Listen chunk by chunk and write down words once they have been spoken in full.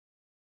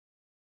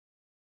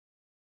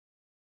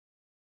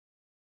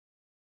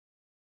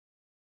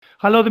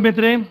Hello,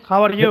 Dimitri.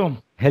 How are you?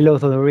 Hello,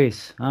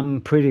 Thodoris.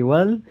 I'm pretty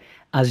well,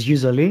 as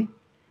usually.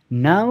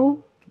 Now,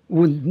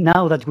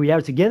 now that we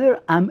are together,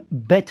 I'm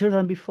better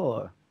than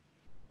before.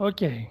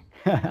 Okay.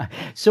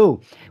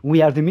 So,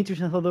 we are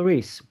Dimitris and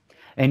Thodoris,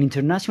 an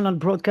international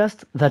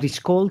broadcast that is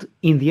called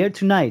In the Air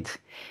Tonight.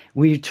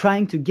 We're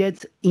trying to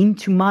get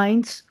into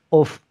minds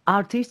of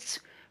artists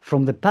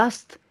from the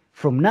past,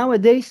 from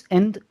nowadays,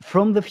 and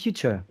from the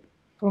future.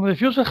 From the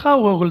future, how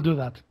we will do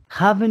that?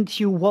 Haven't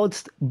you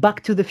watched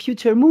Back to the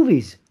Future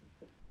movies?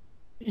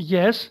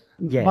 Yes,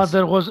 but Yes.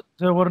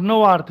 there were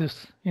no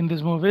artists in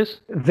these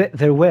movies.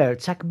 There were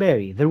Chuck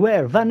Berry, there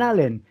were Van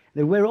Allen,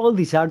 there were all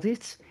these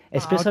artists,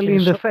 especially Okay,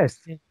 in the so first.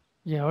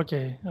 yeah,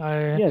 okay.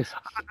 I Yes.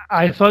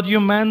 I thought you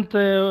meant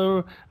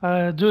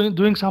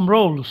doing some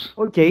roles,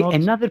 Okay, not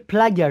another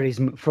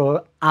plagiarism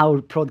for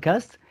our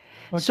podcast.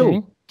 So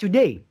okay.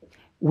 today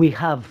we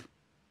have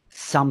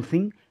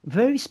something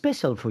very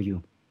special for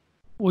you.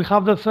 We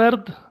have the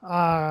third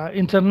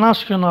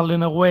international,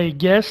 in a way,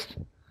 guest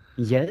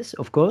Yes,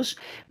 of course.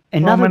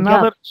 from Another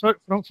gap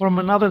another from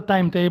another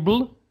timetable.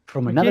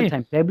 from another Okay.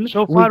 timetable.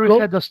 So We far we go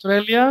had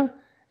Australia,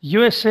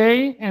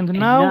 USA, and and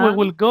now we now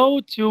will go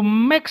to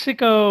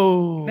Mexico.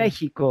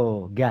 Mexico,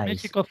 guys.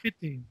 Mexico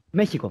City.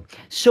 Mexico.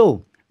 So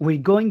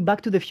we're going back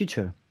to the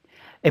future.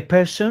 A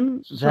person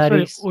that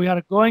Sorry, is we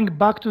are going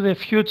back to the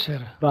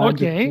future. back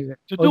to the Okay. future.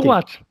 To do Okay.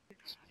 what?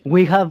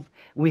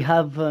 We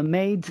have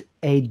made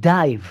a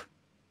dive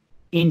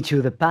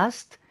into the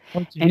past,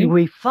 and Okay.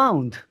 we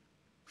found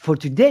for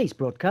today's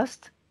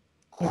broadcast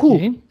who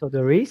Okay.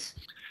 there is.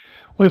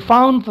 We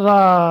found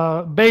the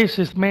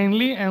bassist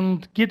mainly and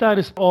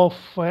guitarist of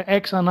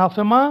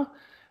ex-Anathema,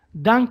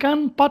 Duncan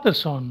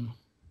Patterson.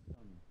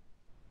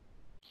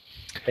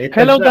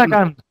 Hello,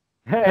 Duncan.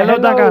 Hello, Hello,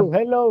 Duncan.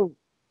 hello.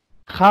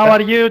 How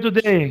are you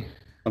today?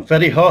 I'm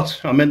very hot.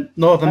 I'm in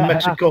northern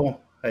Mexico.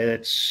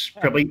 It's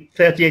probably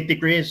 38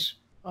 degrees.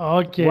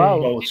 Okay. Wow.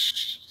 So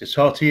it's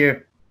hot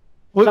here.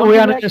 We Something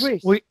are in like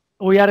Greece.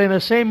 we are in the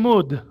same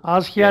mood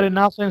as here Yeah. in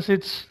Athens.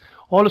 It's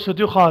also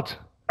too hot.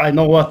 I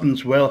know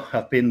Athens well.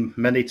 I've been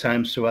many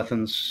times to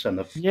Athens and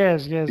I've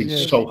Yes, yes, been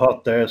yes. so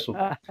hot there. So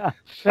I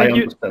Thank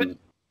you. understand.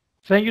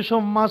 Thank you so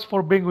much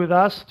for being with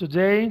us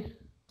today.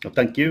 Well,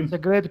 thank you. It's a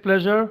great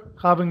pleasure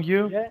having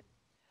you. Yeah.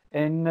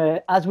 And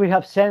as we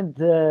have said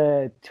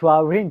to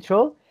our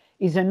intro,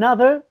 is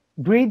another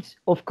bridge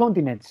of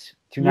continents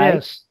tonight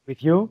Yes.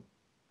 with you.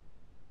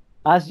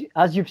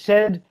 As you've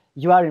said,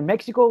 you are in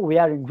Mexico, we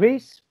are in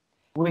Greece.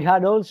 We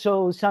had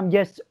also some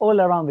guests all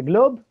around the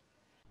globe.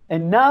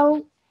 And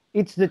now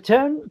it's the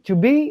turn to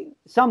be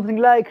something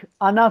like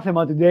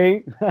Anathema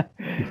today,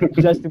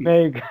 just to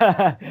make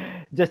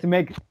just to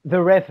make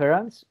the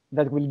reference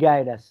that will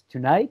guide us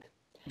tonight.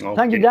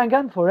 Thank you, Okay.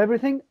 Duncan, for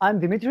everything. I'm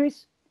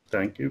Dimitris.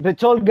 Thank you. The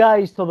tall guy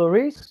is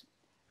Thodoris,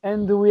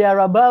 and we are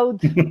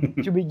about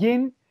to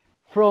begin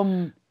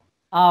from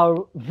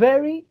our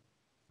very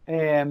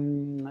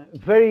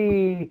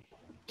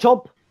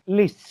top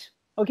lists.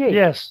 Okay,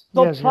 Yes.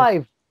 top Yes. Yes.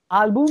 5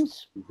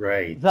 albums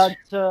Right.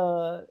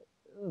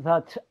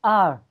 that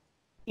are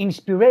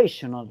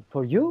inspirational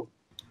for you,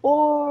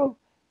 or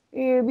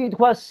if it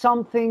was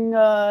something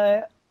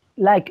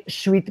like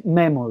sweet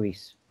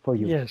memories for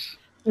you. Yes.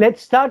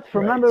 Let's start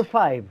from Right. number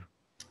 5.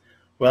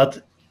 Well,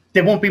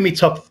 they won't be me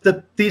top.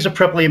 These are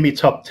probably in me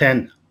top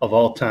 10 of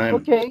all time.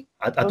 Okay.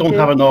 I don't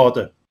have an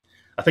order.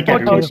 I think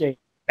Okay.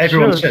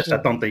 everyone Sure, says sure.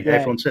 that, don't they? Yeah,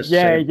 Everyone says the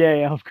yeah, same.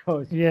 yeah, of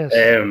course. Yes.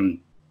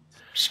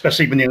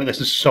 Especially when you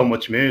listen to so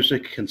much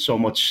music and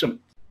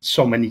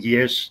so many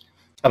years.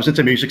 I was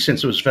into music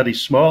since I was very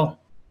small.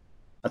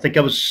 I think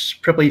I was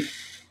probably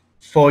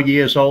 4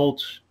 years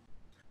old,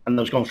 and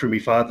I was going through my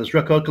father's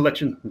record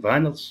collection,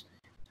 vinyls,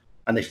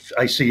 and if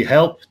I see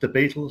Help, the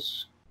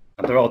Beatles,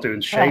 and they're all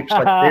doing shapes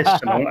like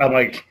this, and I'm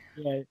like,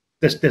 Yeah.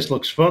 this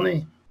looks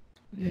funny.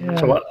 Yeah.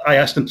 So I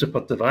asked him to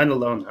put the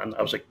vinyl on, and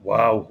I was like,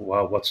 wow,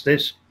 what's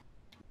this?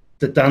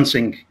 The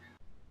dancing.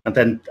 And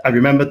then I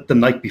remember the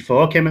night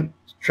before came in,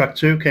 track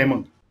 2 came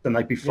on the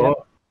night before.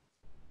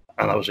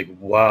 And I was like,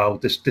 wow,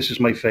 this is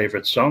my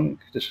favorite song.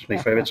 This is my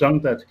favorite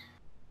song. That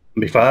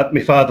my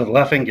father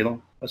laughing,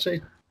 I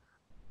say,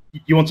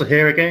 you want to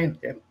hear again?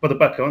 Yeah, put it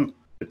back on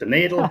with the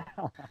needle.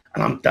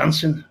 And I'm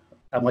dancing.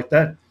 I'm like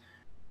that.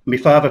 My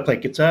father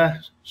played guitar,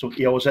 so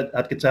he always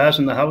had guitars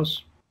in the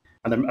house.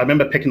 And I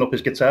remember picking up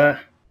his guitar.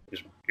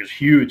 It was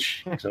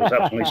huge because I was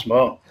absolutely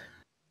small.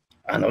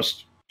 And I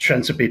was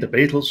trying to be the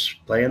Beatles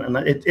playing. And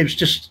it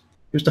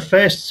was the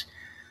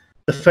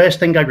first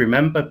thing I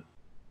remember,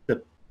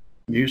 the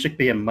music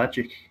being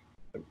magic.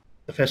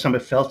 The first time I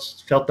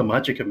felt the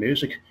magic of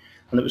music.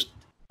 And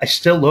I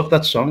still love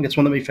that song. It's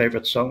one of my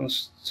favorite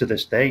songs to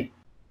this day.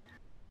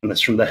 And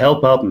it's from the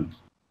Help album.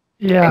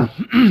 Yeah.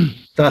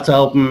 That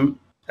album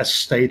has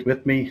stayed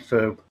with me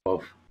for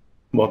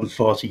more than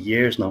 40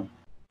 years now.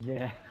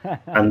 Yeah.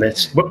 And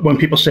it's when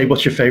people say,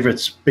 what's your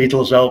favorite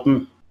Beatles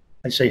album?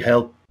 I say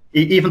Help.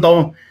 Even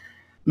though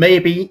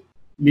maybe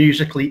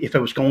musically, if I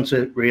was going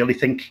to really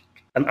think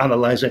and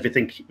analyze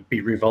everything, it'd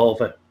be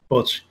Revolver.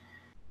 But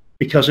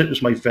because it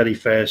was my very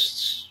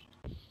first,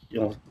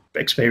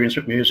 experience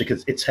with music.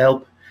 It's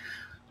help.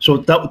 So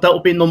that will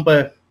be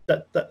number.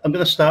 I'm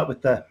going to start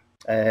with that.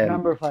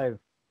 Number 5.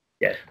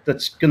 Yeah,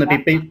 that's going to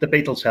be the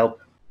Beatles'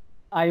 Help.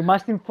 I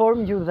must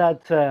inform you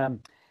that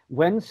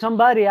when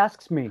somebody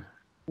asks me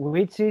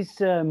which is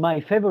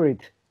my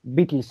favorite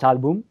Beatles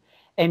album,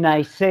 and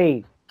I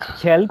say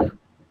Help,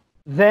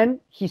 then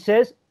he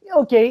says,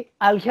 okay,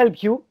 I'll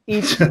help you.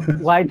 It's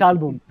White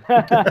Album.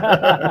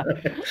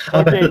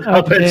 I've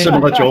heard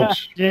similar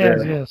jokes.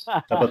 Yes.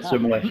 About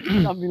similar.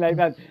 Something like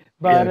that.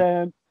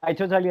 But I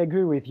totally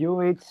agree with you.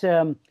 It's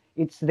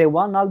the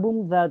one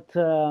album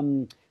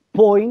that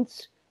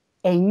points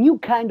a new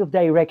kind of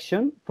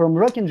direction from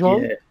rock and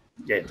roll.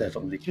 Yeah,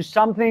 definitely. To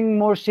something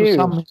more serious.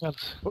 Something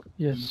else.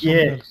 Yes.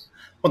 Yeah.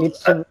 But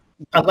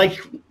I like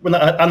when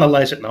I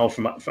analyze it now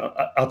from an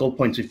adult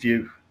point of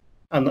view.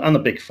 I'm a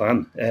big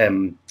fan.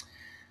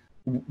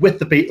 With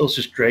the Beatles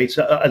is great.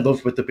 I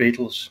love With the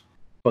Beatles,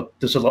 but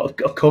there's a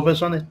lot of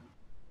covers on it.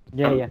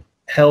 Yeah.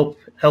 Help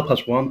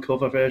has one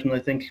cover version, I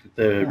think,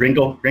 the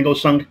Ringo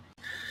song.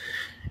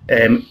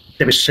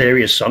 They were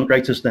serious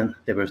songwriters then.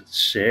 They were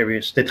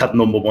serious. They'd had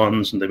number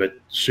ones and they were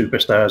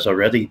superstars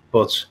already.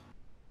 But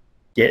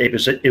yeah,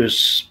 it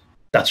was.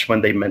 That's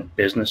when they meant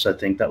business. I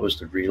think that was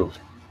the real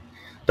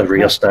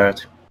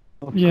start.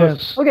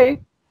 Yes. Okay,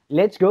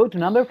 let's go to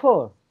number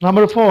 4.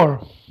 Number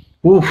 4.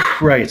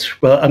 Oof, right.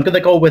 Well, I'm going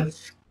to go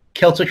with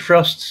Celtic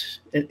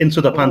Frost,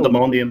 Into the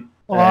Pandemonium.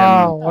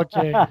 Wow.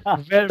 Okay.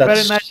 Very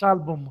nice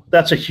album.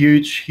 That's a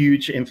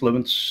huge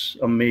influence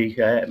on me.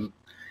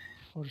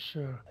 For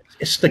sure.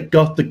 It's the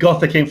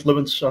gothic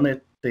influence on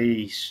it,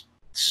 the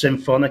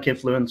symphonic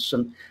influence,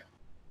 and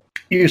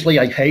usually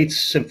I hate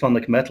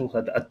symphonic metal.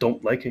 I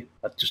don't like it,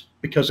 just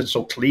because it's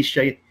so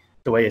cliche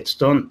the way it's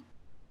done.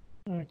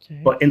 Okay.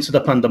 But Into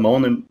the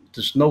Pandemonium,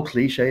 there's no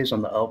cliches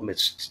on the album.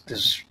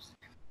 There's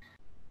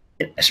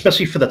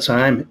especially for the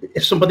time.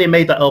 If somebody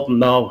made that album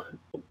now,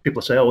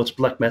 people say, "Oh, it's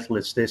black metal.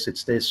 It's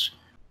this."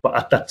 But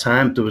at that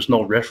time, there was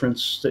no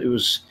reference.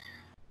 There's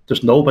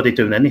nobody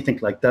doing anything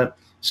like that.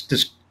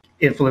 There's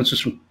influences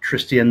from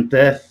Christian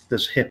Death.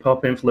 There's hip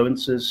hop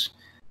influences.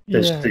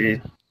 There's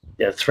the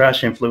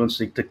thrash influence,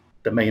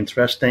 the main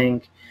thrash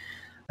thing.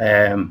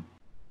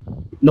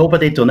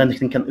 Nobody done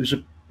anything. It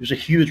was a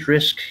huge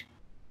risk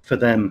for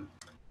them,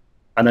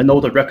 and I know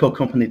the record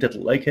company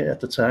didn't like it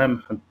at the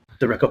time, and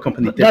the record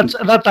company didn't.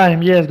 That time.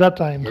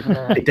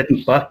 They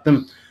didn't back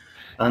them,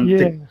 and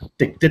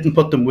they didn't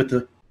put them with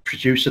the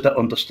producer that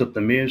understood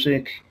the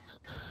music.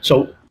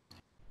 So,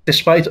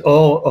 despite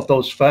all of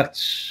those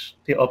facts,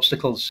 the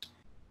obstacles,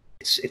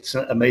 it's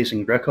an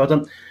amazing record,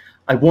 and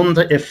I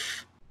wonder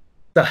if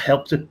that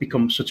helped it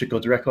become such a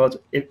good record.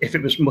 If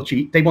it was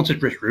they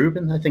wanted Rick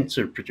Rubin, I think,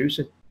 to produce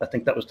it. I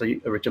think that was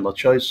the original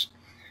choice,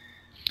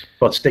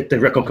 but the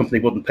record company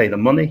wouldn't pay the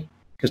money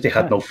because they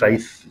had no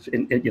faith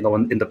in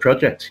the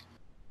project.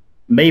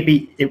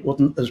 Maybe it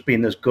wouldn't have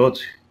been as good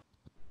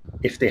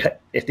if they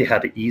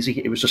had it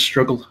easy. It was a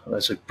struggle.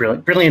 It's a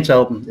brilliant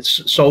album.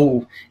 It's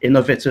so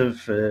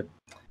innovative,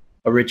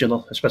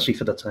 original, especially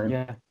for the time.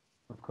 Yeah,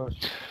 of course.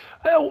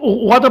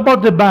 What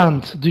about the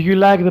band? Do you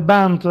like the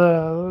band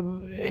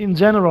in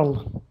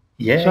general?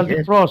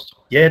 Celtic Frost.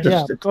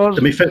 Because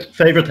my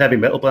favorite heavy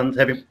metal band.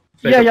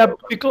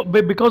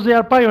 Because they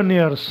are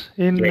pioneers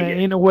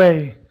in a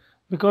way.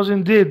 Because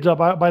indeed,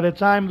 by the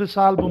time this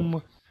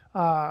album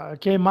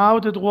came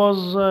out, it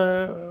was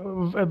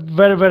a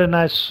very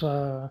nice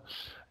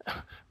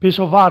piece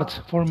of art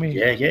for me.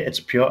 Yeah, it's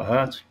pure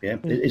art. Yeah,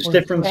 it's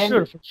different.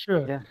 For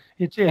sure. Yeah.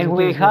 It is.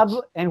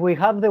 And we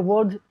have the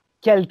word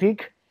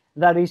Celtic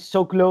that is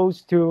so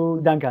close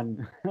to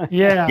Duncan.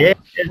 Yeah,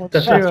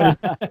 that's sure.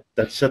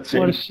 That's it.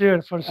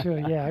 For sure.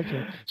 Yeah,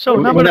 okay. So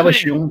when I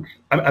was young,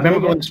 I remember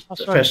going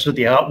first to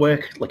the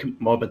artwork, like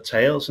Morbid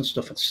Tales and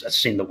stuff. I'd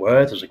seen the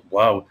word. I was like,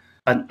 wow,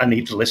 I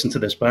need to listen to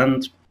this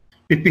band.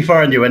 Before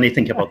I knew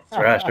anything about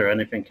thrash or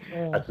anything,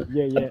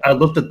 I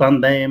loved the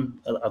band name.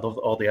 I loved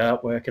all the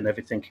artwork and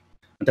everything.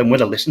 And then when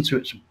I listened to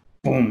it, it's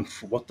boom!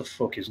 What the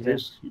fuck is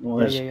this?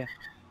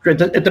 Great.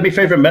 They're my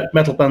favorite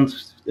metal band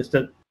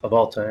of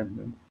all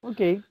time.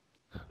 Okay,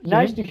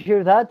 nice to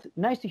hear that.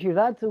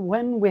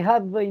 When we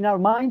have in our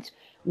minds,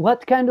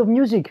 what kind of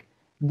music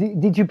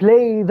did you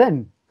play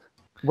then?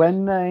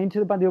 When Into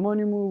the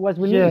Pandemonium was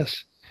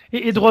released?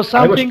 Yes, it was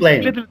something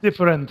completely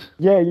different.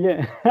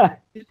 Yeah.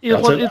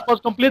 It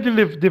was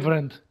completely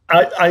different.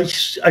 I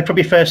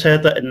probably first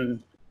heard that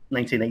in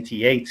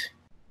 1988.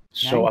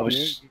 So I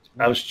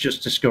was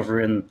just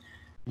discovering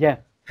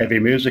heavy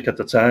music at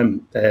the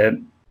time.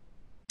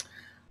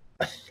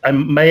 I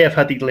may have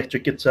had the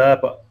electric guitar,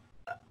 but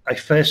I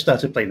first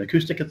started playing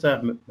acoustic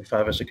guitar. My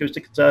father's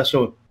acoustic guitar,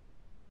 so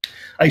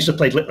I used to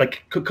play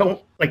like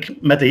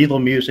medieval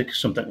music,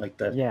 something like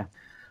that. Yeah.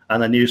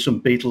 And I knew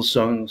some Beatles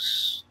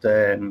songs,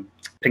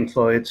 Pink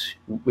Floyd,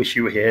 "Wish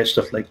You Were Here,"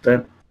 stuff like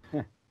that.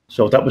 Yeah.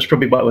 So that was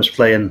probably what I was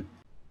playing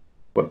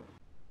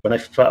when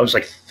I was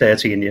like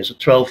 13 years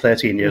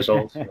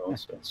old.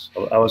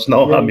 So I was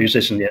not a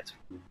musician yet.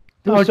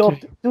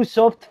 Too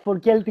soft for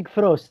Celtic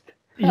Frost.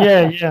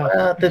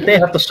 Yeah. They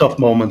have the soft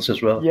moments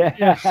as well. Yeah,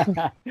 Yes.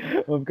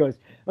 of course.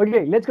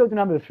 Okay, let's go to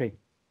number 3.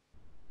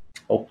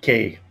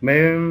 Okay,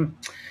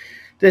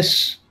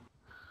 this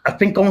I've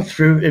been going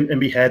through in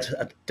my head.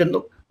 I didn't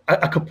know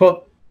I could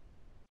put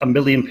a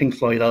million Pink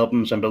Floyd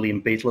albums, a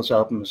million Beatles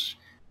albums,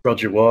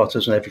 Roger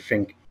Waters, and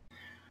everything.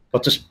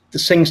 But just the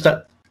things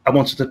that I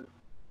wanted to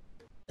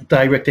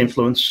direct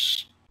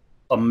influence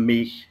on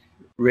me,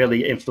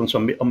 really influence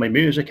on me, on my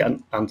music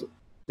and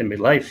in my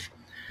life.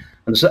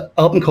 And there's an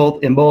album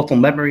called Immortal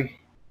Memory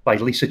by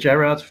Lisa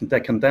Gerrard from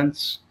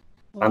Decadence,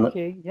 and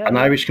an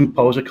Irish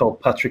composer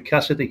called Patrick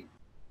Cassidy.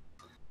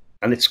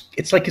 And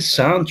it's like a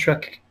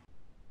soundtrack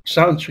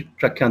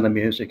kind of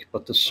music,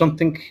 but there's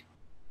something.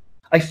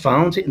 I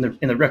found it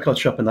in a record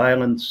shop in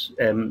Ireland,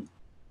 and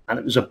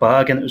it was a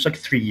bargain. It was like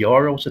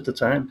 €3 at the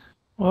time.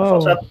 Wow.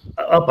 I thought,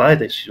 I'll buy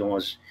this. You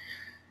know,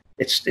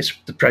 it's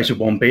the price of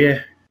one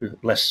beer,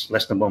 less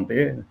than one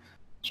beer.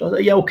 So I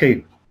thought, yeah,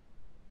 okay.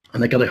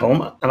 And I got it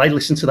home, and I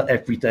listened to that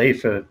every day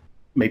for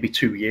maybe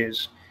 2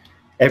 years.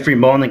 Every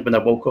morning when I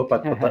woke up,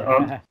 I'd put that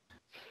on.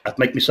 I'd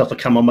make myself a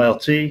chamomile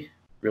tea,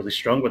 really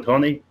strong with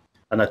honey,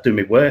 and I'd do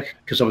my work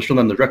because I was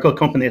running the record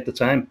company at the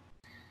time,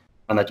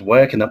 and I'd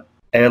work in the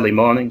early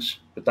mornings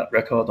with that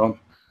record on.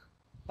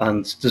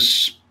 And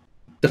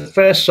the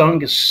first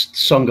song is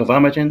 "Song of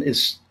Imogen."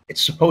 It's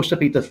supposed to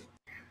be the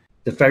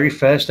very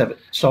first ever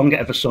song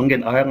ever sung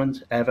in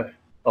Ireland ever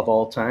of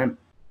all time.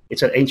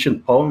 It's an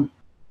ancient poem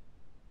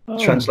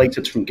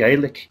translated from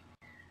Gaelic,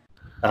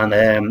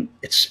 and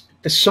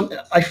there's something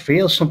I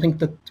feel something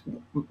that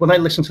when I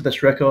listen to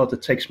this record,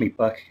 it takes me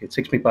back. It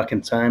takes me back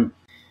in time,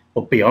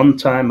 but beyond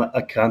time,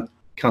 I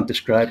can't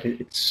describe it.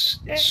 It's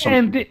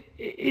and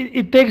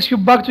it takes you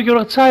back to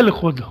your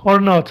childhood, or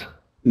not?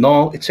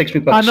 No, it takes me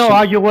back.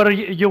 No, you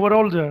were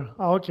older.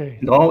 Okay.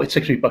 No, it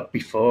takes me back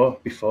before.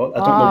 I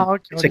don't know.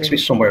 Okay, it takes me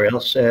somewhere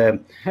else.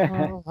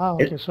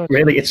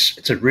 Really,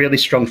 it's a really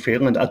strong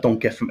feeling I don't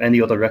get from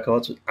any other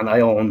records, and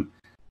I own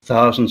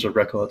thousands of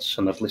records,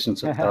 and I've listened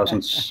to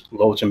thousands,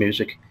 loads of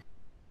music,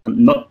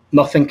 and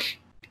nothing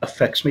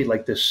affects me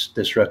like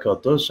this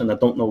record does, and I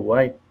don't know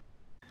why.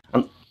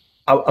 And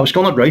I was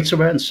going to write to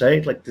her and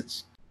say like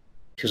this,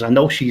 because I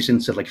know she's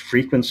into like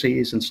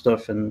frequencies and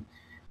stuff and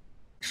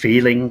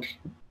feeling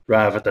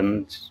rather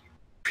than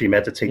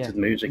premeditated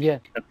music. Yeah.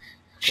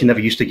 She never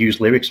used to use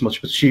lyrics much,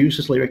 but she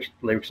uses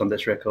lyrics on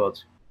this record.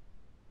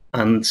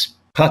 And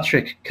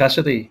Patrick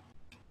Cassidy,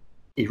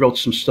 he wrote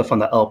some stuff on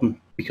that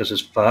album because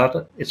his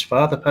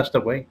father passed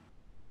away.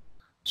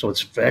 So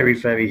it's very,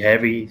 very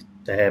heavy.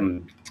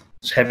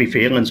 There's heavy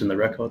feelings in the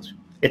record.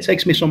 It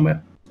takes me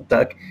somewhere.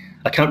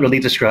 I can't really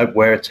describe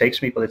where it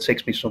takes me, but it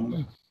takes me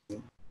somewhere.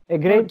 A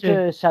great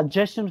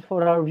suggestion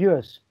for our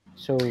viewers.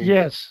 So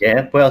yes.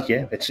 Yeah. Well,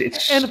 yeah. It's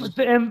and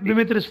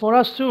Dimitris, for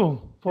us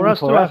too. For us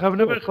too. I have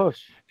never. Of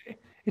course.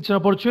 It's an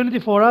opportunity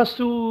for us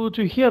to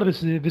hear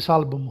this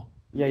album.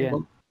 Yeah.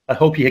 Well, I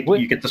hope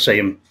you get the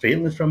same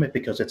feeling from it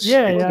because it's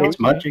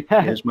magic.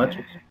 It's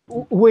magic.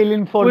 We'll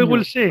inform you. We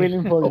will see. We'll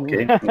inform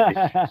Okay.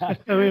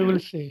 We will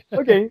see.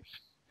 Okay.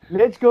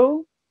 Let's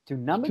go to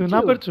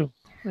number two.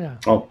 Yeah.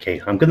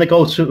 Okay, I'm going to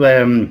go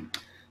to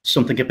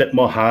something a bit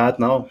more hard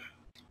now.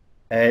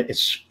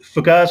 It's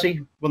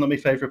Fugazi, one of my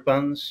favorite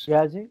bands.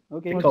 Fugazi,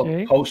 okay.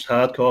 Called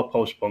post-hardcore,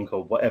 post-punk,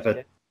 or whatever.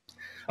 Yeah.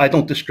 I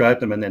don't describe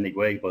them in any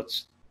way, but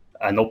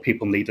I know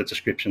people need a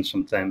description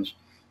sometimes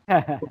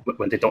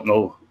when they don't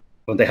know,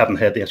 when they haven't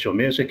heard the actual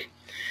music.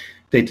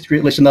 They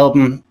released an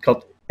album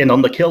called In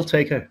on the Kill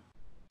Taker.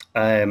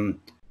 And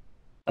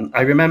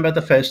I remember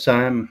the first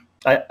time,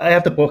 I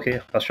have the book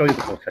here. I'll show you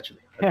the book,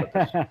 actually.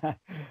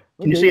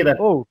 Can you see that?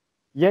 Oh,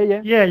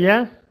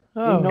 yeah.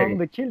 Oh, In on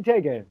the Kill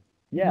Taker.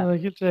 Yeah. The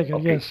Kill Taker,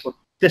 okay. Yes. Well,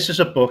 this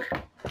is a book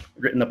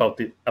written about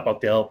the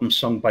album,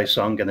 song by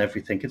song and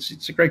everything.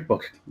 It's a great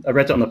book. I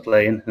read it on a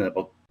plane in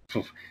about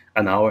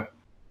an hour.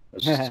 I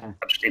was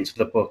just into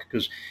the book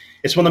because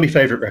it's one of my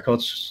favorite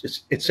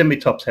records. It's in my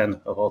top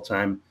 10 of all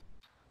time.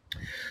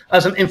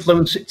 As an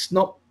influence, it's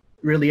not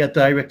really a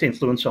direct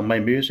influence on my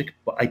music,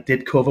 but I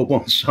did cover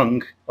one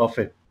song of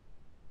it.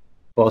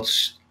 But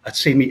I'd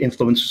say my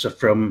influences are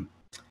from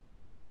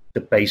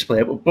the bass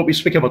player, but we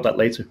speak about that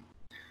later.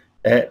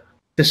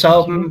 This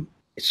album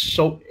is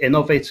so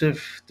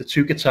innovative. The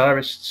two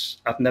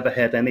guitarists, I've never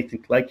heard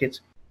anything like it.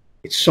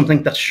 It's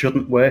something that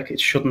shouldn't work. It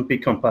shouldn't be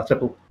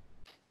compatible.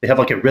 They have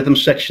like a rhythm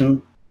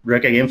section,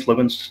 reggae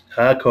influenced,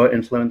 hardcore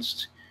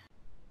influenced,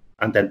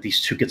 and then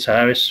these two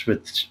guitarists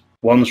with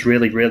one's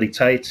really, really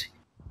tight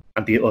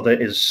and the other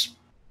is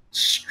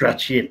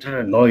stretchy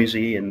and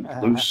noisy and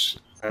loose,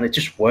 and it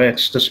just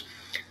works.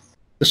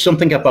 There's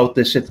something about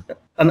this,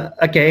 and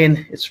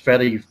again, it's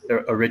very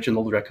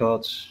original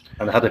records,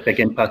 and it had a big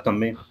impact on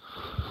me.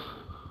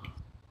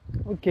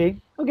 Okay.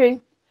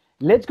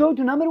 Let's go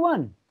to number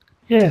one.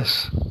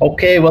 Yes.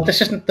 Okay. Well,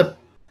 this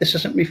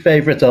isn't my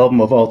favorite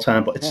album of all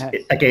time, but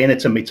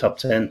it's in my top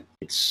 10.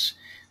 It's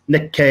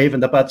Nick Cave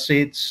and the Bad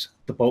Seeds,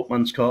 The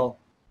Boatman's Call.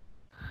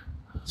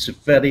 It's a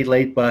very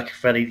laid back,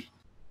 very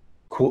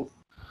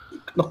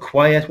not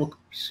quiet. Well,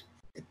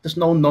 there's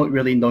no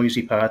really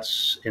noisy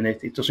parts in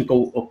it. It doesn't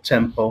go up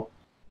tempo.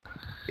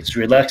 It's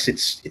relaxed.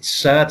 It's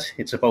sad.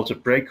 It's about a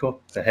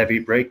breakup, a heavy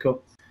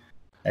breakup.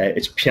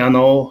 It's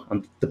piano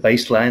and the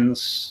bass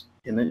lines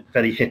in it,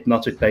 very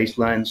hypnotic bass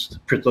lines. The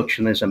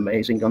production is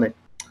amazing on it.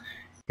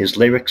 His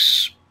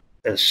lyrics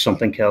is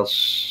something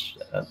else.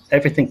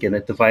 Everything in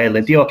it, the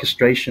violin, the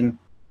orchestration,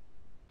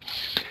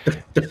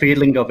 the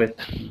feeling of it.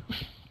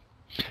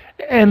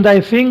 And I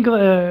think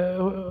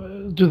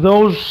to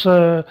those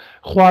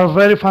who are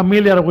very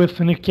familiar with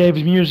Nick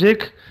Cave's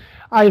music,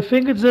 I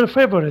think it's their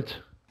favorite.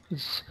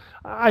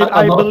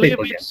 I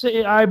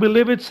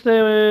believe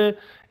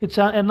it's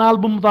an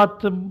album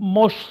that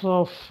most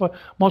of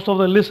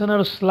the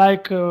listeners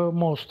like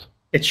most.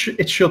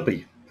 It should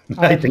be.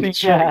 I think it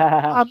should.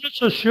 Yeah. I'm not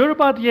so sure,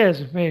 but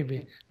yes,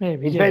 maybe.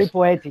 It's Yes. very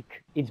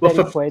poetic. It's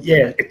very poetic.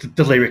 Yeah,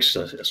 the lyrics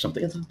are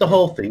something. The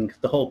whole thing,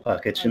 the whole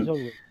package,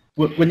 and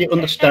when you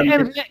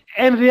understand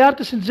and the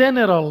artist in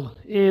general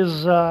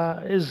is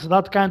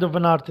that kind of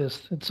an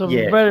artist. It's a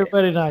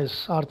very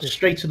nice artist.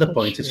 Straight to the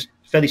point. Sure. It's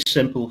very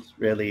simple,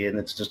 really, and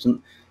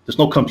there's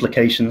no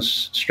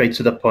complications. Straight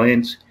to the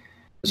point.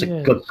 There's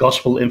a good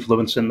gospel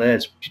influence in there.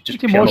 It's just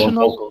piano and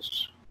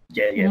vocals.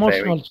 Yeah,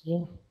 emotional,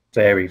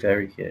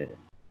 very, yeah.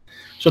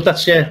 So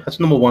that's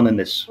number one in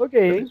this.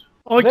 Okay.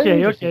 So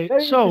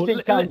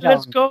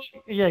let's go.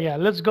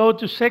 Let's go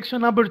to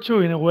section number 2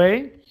 in a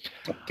way.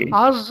 Okay.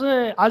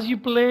 As you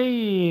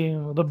play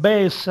the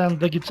bass and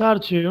the guitar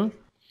too,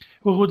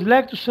 we would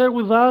like to share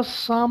with us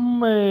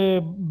some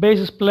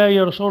bass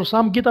players or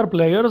some guitar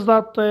players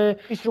that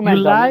you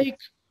like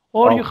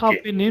or you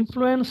have been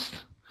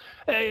influenced.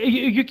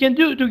 You can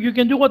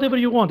do whatever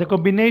you want. A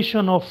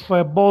combination of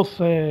both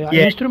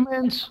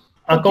instruments.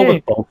 I'll go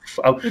with both.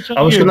 I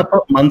was going to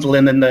put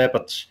mandolin in there,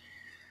 but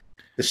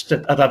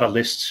I'd have a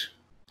list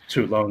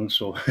too long,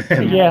 so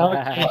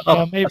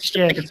maybe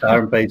stick guitar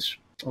and bass.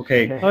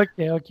 Okay.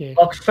 Okay.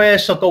 Well,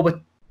 first, I'll go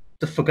with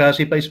the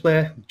Fugazi bass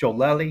player, Joe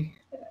Lally.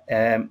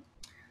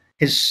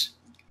 He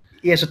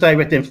has a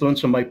direct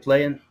influence on my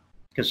playing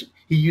because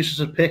he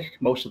uses a pick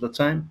most of the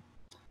time,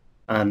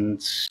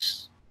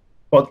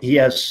 but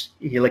he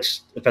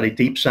likes a very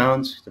deep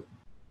sound,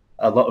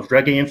 a lot of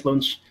reggae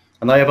influence,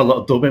 and I have a lot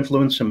of dub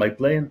influence in my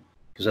playing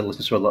because I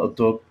listen to a lot of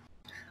dub.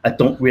 I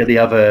don't really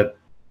have a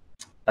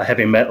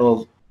heavy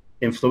metal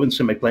influence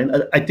in my playing.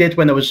 I did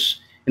when I was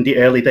in the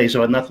early days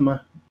of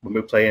Anathema, when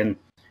we were playing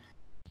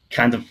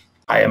kind of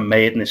Iron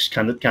Maidenish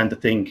kind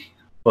of thing,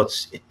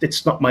 but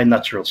it's not my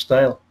natural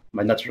style.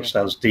 My natural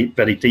style is deep,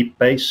 very deep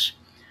bass.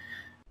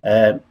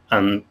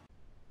 And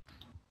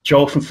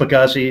Joe from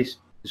Fugazi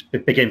is a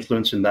big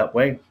influence in that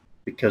way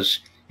because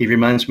he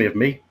reminds me of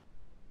me.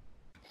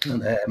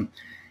 And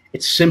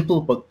it's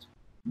simple, but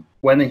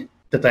when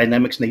the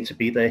dynamics need to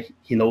be there,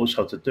 he knows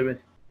how to do it.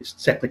 It's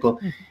technical.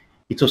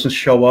 He doesn't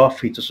show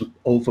off. He doesn't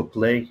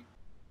overplay.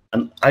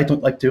 And I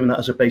don't like doing that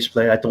as a bass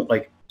player. I don't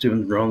like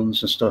doing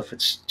runs and stuff.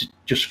 It's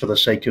just for the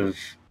sake of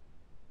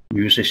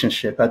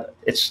musicianship.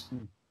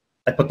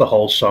 I put the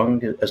whole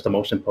song as the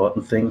most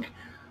important thing,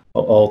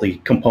 all the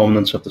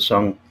components of the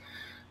song.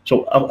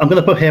 So I'm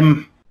going to put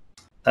him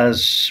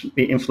as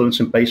the influence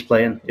in bass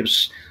playing.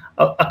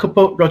 I could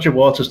put Roger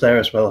Waters there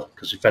as well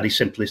because it's very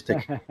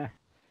simplistic.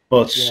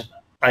 But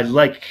I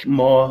like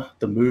more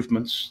the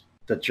movements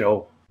that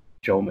Joe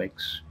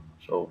makes.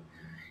 So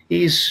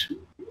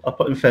I'll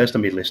put him first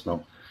on my list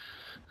now.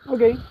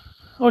 Okay.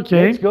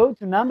 Let's go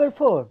to number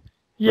 4.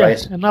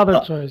 Yes, right.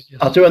 Another choice. Yes.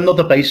 I'll do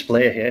another bass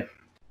player here,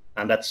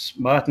 and that's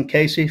Martin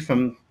Casey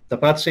from the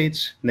Bad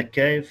Seeds, Nick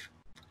Cave,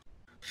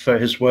 for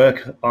his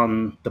work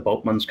on The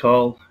Boatman's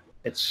Call.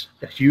 It's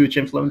a huge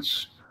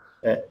influence.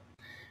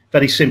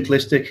 Very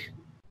simplistic,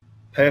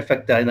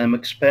 perfect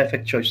dynamics,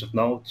 perfect choice of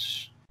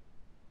notes.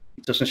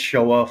 It doesn't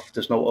show off.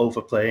 There's no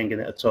overplaying in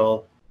it at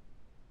all.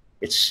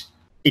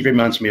 It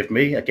reminds me of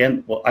me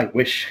again. What I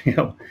wish,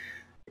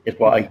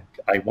 what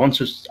I want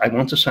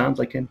to sound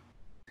like him.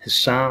 His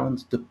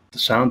sound, the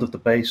sound of the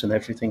bass and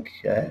everything.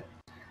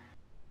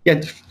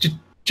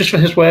 Just for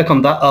his work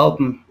on that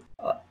album,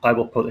 I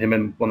will put him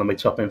in one of my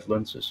top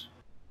influences.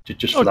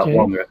 Just for that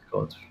one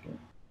record.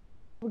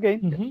 Okay.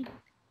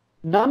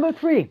 Number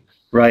 3.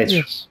 Right.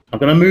 Yes. I'm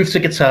going to move to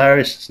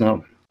guitarists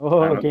now.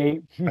 Okay.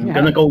 I'm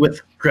going to go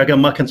with Gregor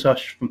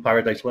McIntosh from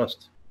Paradise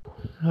Lost.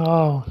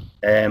 Oh.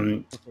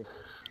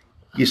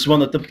 He's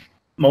one of the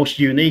most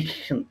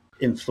unique and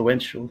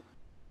influential,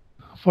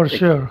 for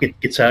sure,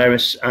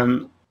 guitarists,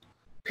 and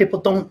people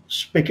don't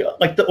speak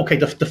like the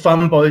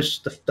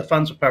fanboys, the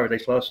fans of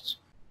Paradise Lost,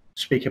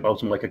 speak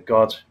about him like a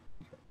god,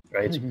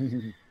 right?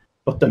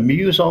 But the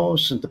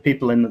musos and the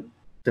people in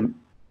the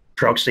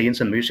prog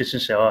scenes and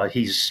musicians say, "Oh,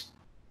 he's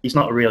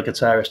not a real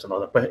guitarist and all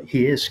that," but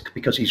he is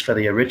because he's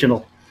very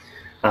original,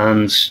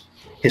 and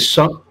his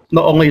song,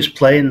 not only his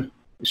playing,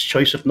 his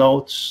choice of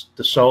notes,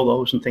 the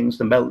solos and things,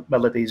 the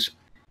melodies,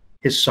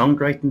 his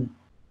songwriting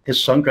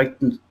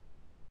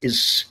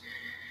is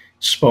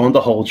spawned a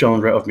whole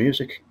genre of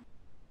music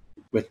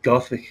with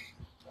Gothic,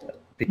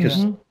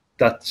 because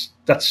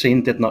that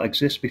scene did not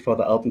exist before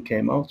the album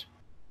came out.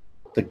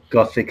 The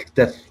Gothic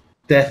death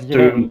death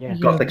doom, yeah.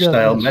 gothic Yeah,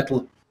 style yes. metal.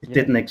 It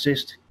didn't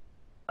exist,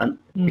 and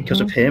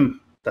because of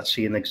him, that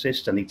scene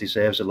exists, and he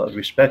deserves a lot of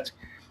respect.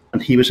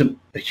 And he was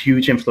a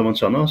huge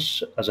influence on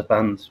us as a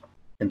band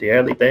in the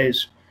early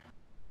days.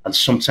 And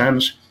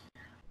sometimes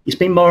he's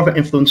been more of an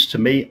influence to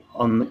me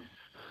on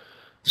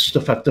the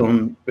stuff I've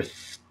done with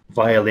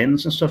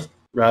violins and stuff,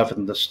 rather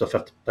than the stuff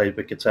I've played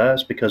with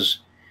guitars,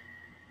 because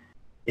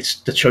it's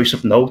the choice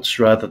of notes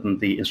rather than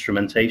the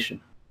instrumentation.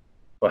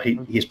 But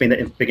he's been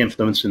a big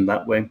influence in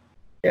that way.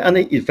 Yeah, and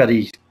he's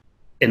very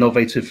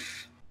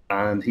innovative,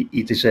 and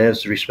he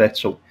deserves the respect.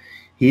 So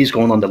he's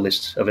going on the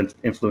list of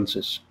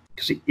influences,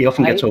 because he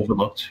often gets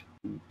overlooked.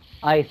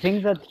 I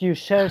think that you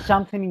share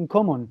something in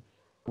common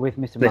with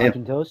Mr. Yeah.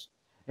 McIntosh,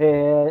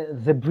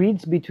 the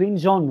bridge between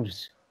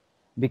genres,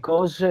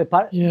 because the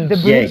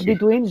Yes. bridge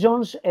between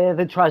genres,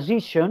 the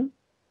transition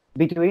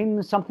between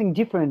something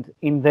different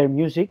in their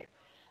music,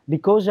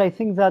 because I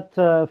think that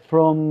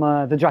from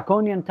the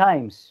draconian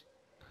times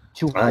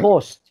to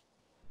post,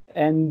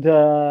 and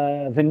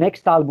the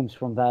next albums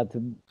from that,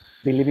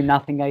 Believe in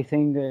Nothing, I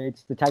think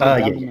it's the title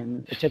album, and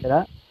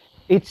etc.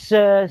 It's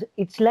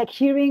like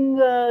hearing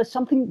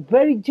something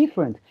very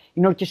different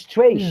in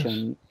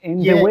orchestration, in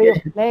the way of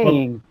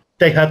playing. Well,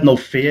 they had no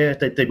fear.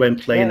 They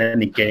weren't playing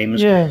any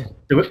games. Yeah.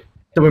 They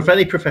were a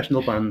very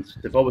professional band.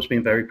 They've always been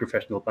a very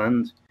professional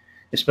band,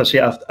 especially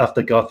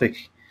after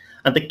Gothic.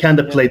 And they kind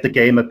of played the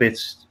game a bit,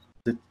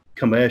 the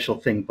commercial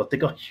thing, but they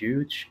got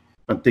huge,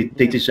 and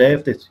they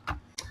deserved it.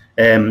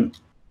 And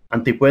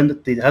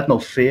they had no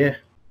fear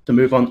to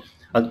move on.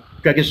 And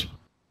Greg is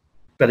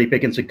very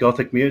big into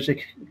Gothic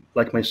music,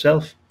 like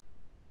myself.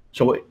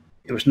 So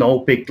it was no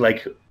big,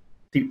 like,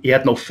 he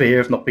had no fear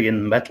of not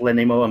being metal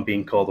anymore and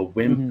being called a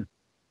wimp.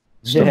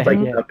 Stuff like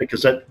that,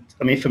 because I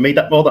mean, for me,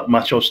 all that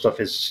macho stuff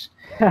is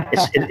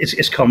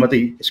it's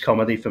comedy. It's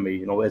comedy for me.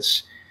 You know,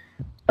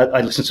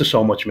 I listen to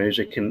so much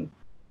music and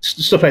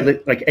stuff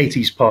like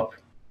 80s pop.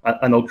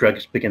 I know Greg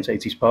is big into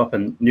 80s pop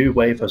and new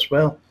wave as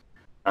well.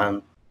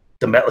 And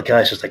the metal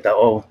guys just like that.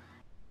 Oh,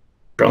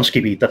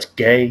 Bronski beat, that's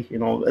gay. You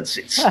know,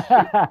 it's.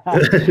 I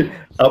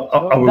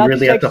was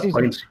really sexism. at that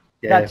point.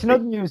 Yeah, that's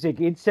not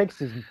music; it's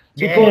sexism.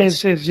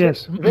 Yes.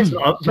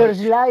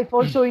 There's life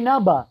also in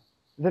ABBA.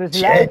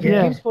 There's life in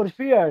Tears for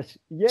Fears.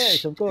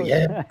 Yes, of course.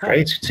 Yeah,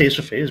 great. Tears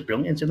for Fears,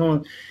 brilliant. You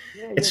know,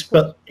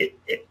 but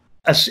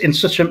as in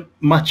such a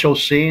macho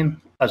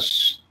scene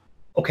as.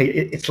 Okay,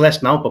 it's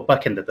less now, but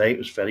back in the day, it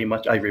was very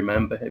much. I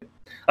remember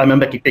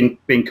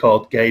being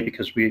called gay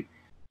because we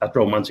had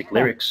romantic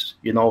lyrics,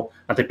 you know,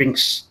 and they bring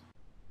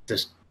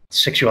this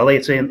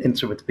sexuality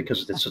into it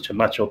because it's such a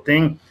macho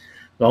thing.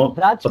 No,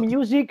 that's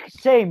music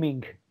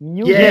shaming.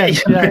 Music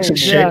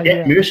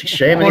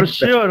shaming.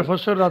 For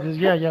sure, that is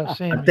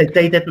shaming.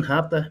 They didn't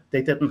have that.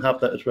 They didn't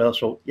have that as well.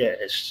 So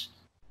it's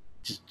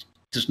just,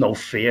 there's no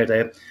fear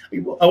there.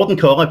 I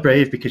wouldn't call it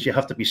brave because you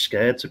have to be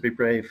scared to be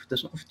brave.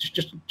 There's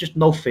just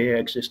no fear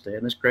exists there,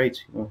 and it's great.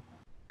 You know,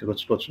 good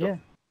stuff. Yeah,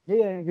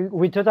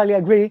 we totally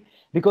agree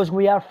because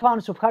we are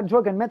fans of hard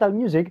rock and metal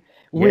music.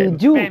 We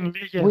do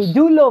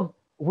love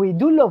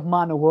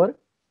Manowar.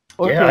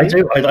 Okay. Yeah, I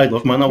do. I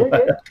love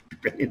Manowar.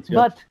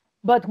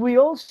 But we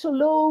also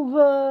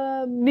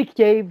love Nick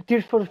Cave,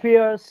 Tears for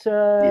Fears,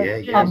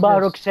 ABBA,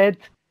 Roxette,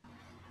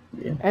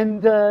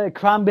 and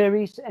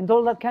Cranberries, and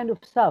all that kind of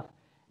stuff.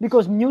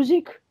 Because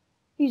music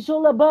is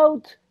all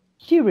about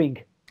hearing.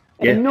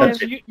 And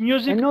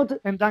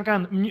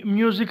Duncan,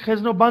 music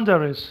has no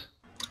boundaries.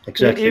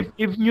 Exactly.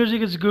 If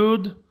music is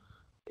good,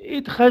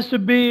 it has to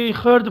be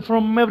heard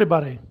from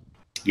everybody.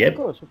 Yep. Of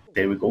course.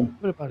 There we go.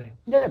 Everybody.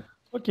 Yeah.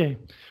 Okay.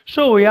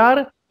 So we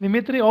are,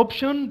 Dimitri,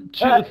 option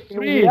 3.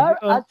 We are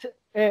at,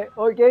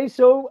 okay,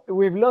 so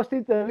we've lost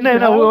it.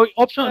 No,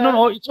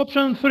 it's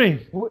option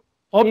 3.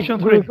 Option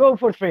 3. We'll go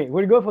for 3.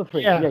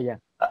 Yeah.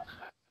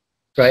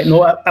 Right,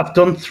 no, I've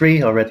done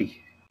 3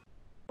 already.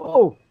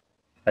 Oh.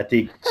 I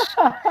think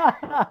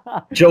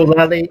Joe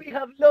Lally,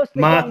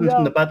 Martin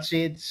from the the Bad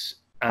Seeds.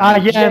 The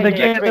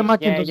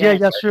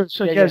McIntosh.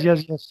 Sure. Yes.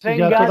 Thank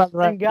God.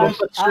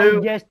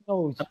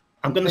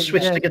 I'm going to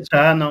switch to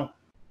guitar now.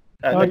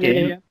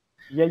 Okay.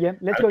 Yeah.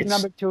 Let's go to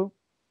number 2.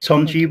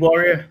 Tom G.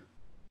 Warrior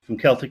from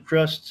Celtic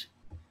Frost.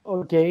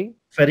 Okay.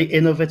 Very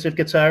innovative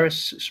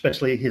guitarist,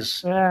 especially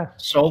his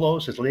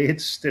solos, his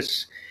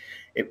leads.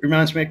 It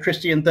reminds me of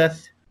Christian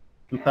Death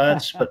in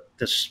parts, but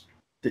as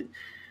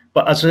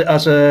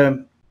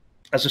a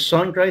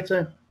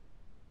songwriter,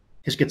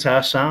 his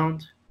guitar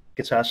sound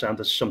is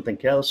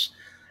something else.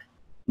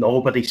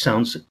 Nobody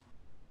sounds.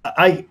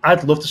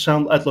 I'd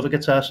love a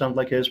guitar sound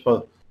like his,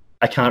 but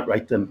I can't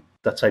write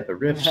that type of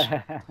riffs.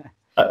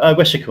 I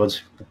wish I could,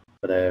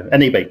 but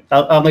anyway,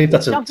 I'll leave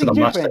that to the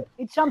master.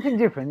 It's something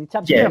different.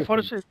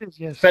 For sure it is,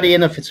 yes. Very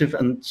innovative,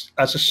 and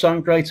as a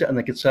songwriter and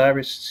a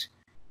guitarist,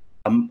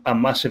 a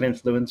massive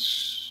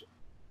influence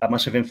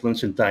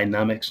in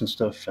dynamics and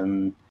stuff,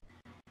 and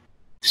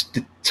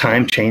the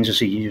time changes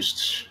he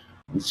used.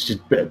 It's just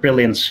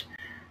brilliant.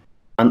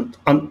 And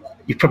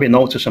you probably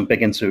notice I'm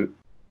big into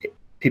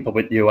people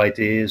with new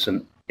ideas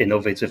and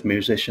innovative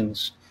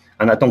musicians.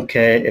 And I don't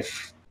care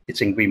if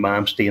it's Ingrid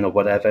Malmsteen or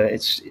whatever.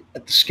 It's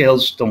the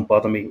skills don't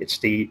bother me. It's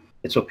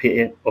up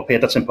here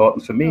that's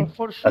important for me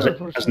as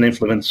an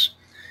influence.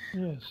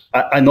 Yes.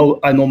 I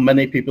know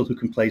many people who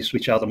can play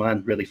Sweet Child of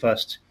Mine really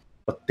fast,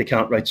 but they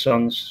can't write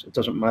songs. It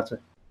doesn't matter.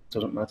 It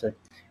doesn't matter.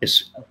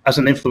 It's as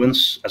an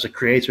influence, as a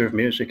creator of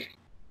music.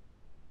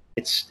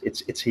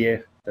 It's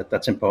here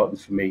that's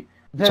important for me.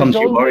 Tom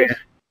G. Warrior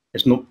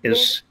is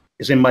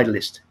in my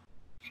list.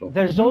 So.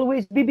 There's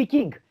always B.B.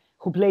 King,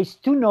 who plays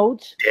 2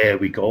 notes. There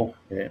we go.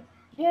 Yeah.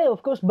 Yeah,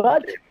 of course,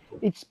 but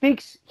he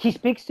speaks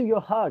to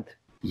your heart.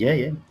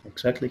 Yeah,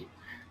 exactly.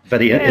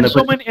 Very and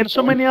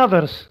so many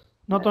others.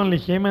 Not only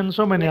him, and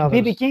so many others.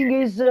 B.B.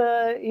 King is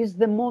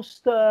the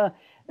most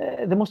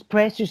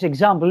precious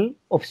example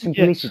of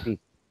simplicity.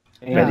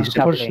 Very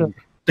simple. Sure.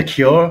 The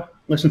Cure.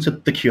 Listen to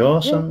the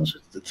Cure songs.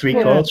 3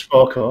 chords,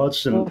 4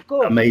 chords, and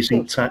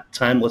amazing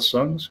timeless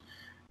songs.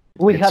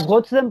 We have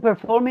watched them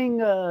performing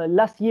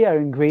last year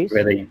in Greece.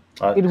 Really,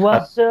 it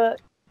was a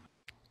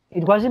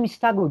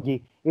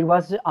mystagogy. It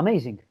was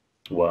amazing.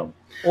 Wow.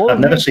 I've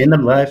never seen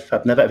them live.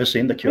 I've never ever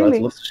seen the Cure. Really?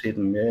 I'd love to see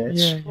them.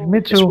 Yeah, me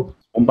too.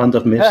 One band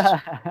I've missed.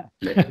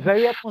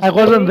 Very I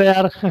wasn't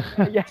there.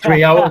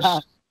 3 hours.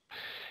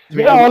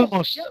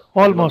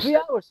 Almost. 3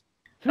 hours.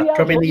 I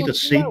probably need a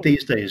seat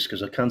these days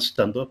because I can't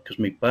stand up because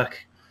my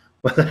back.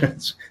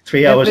 It's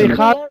 3 hours. They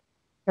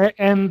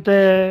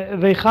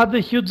had the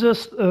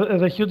hugest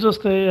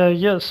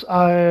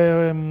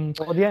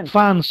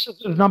fans,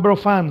 number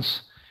of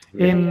fans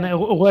in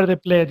where they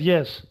played.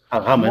 Yes.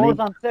 How many? More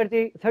than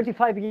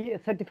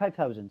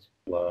 35,000.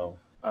 Wow.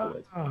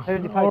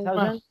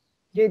 35,000.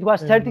 It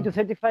was 30 to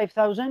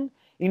 35,000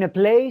 in a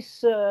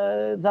place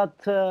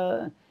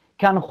that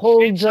can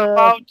hold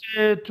about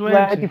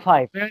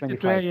 25.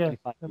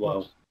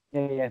 Wow.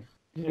 Yeah.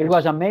 It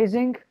was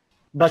amazing,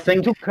 but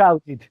too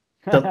crowded.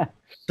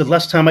 The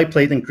last time I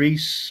played in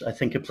Greece, I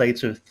think I played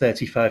to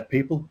 35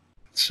 people.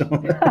 So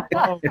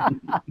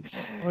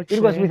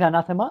It was with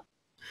Anathema?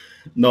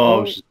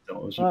 No, it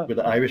was with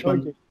the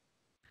Irishman.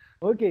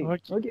 Okay. Yeah,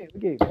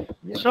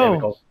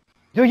 so,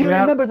 do you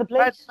remember the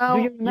place? Right now,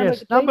 do you remember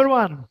the place? Number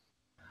 1.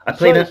 I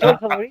played at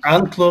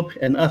Ant Club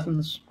in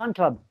Athens. Ant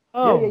Club.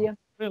 Oh, yeah.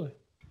 Really?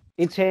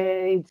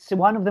 It's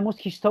one of the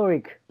most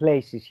historic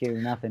places here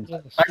in Athens.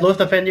 Yes. I love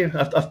the venue.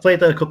 I've played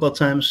there a couple of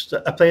times.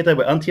 I played there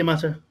with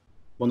Antimatter,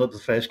 one of the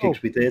first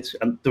gigs we did,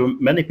 and there were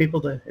many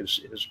people there. It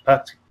was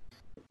packed,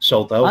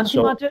 sold out.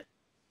 Antimatter,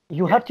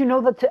 you have to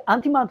know that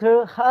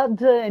Antimatter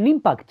had an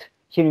impact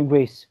here in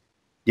Greece.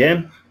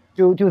 Yeah.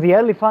 To the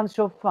early fans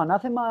of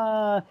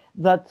Anathema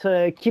that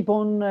keep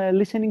on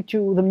listening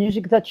to the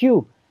music that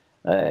you've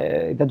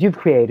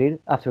created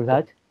after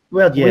that.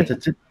 Well, yeah,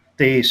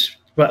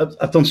 but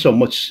I've done so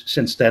much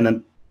since then,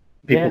 and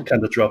people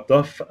kind of dropped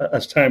off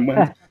as time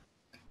went.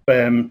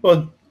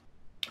 But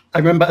I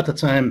remember at the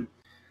time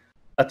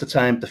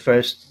the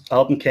first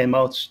album came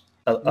out,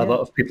 a lot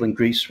of people in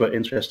Greece were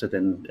interested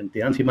in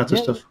the Antimatter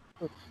stuff.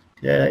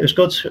 Yeah, it was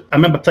good. I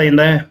remember playing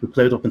there. We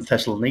played up in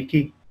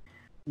Thessaloniki.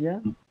 Yeah.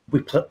 We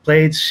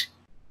played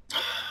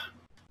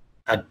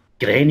at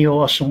Granio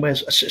or somewhere,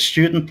 a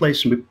student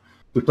place, and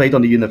we played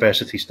on the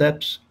university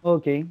steps.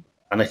 Okay.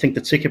 And I think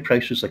the ticket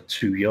price was like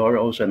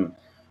 €2, and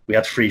we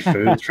had free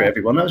food for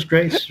everyone. That was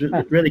great.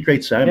 Really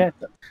great time. Yeah.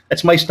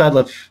 It's my style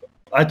of.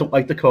 I don't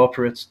like the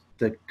corporate,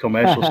 the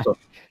commercial stuff.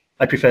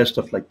 I prefer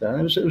stuff like that.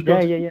 It was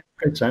good. Yeah.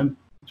 Great time.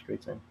 It was a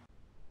great time.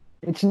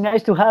 It's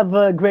nice to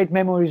have great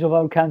memories of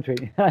our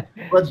country.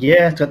 Well,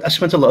 yeah, I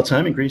spent a lot of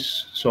time in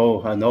Greece,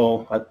 so I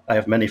know I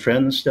have many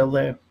friends still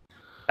there.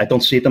 I don't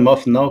see them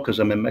often now because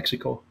I'm in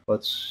Mexico,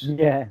 but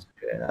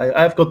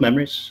I have good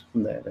memories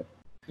from there.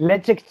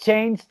 Let's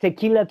exchange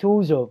tequila to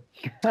Uzo.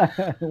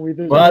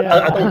 Well,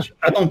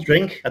 I don't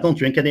drink. I don't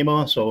drink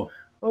anymore. So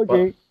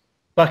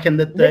back in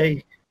the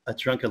day, I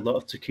drank a lot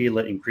of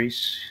tequila in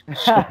Greece. And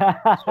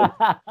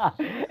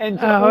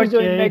Uzo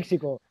in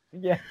Mexico.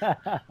 Yeah.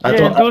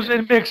 Those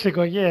in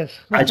Mexico. Yes.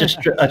 I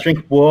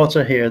drink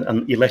water here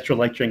and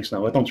electrolyte drinks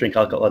now. I don't drink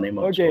alcohol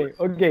anymore.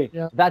 Okay.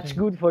 Yeah. That's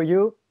good for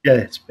you.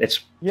 Yeah, it's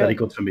very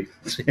good for me.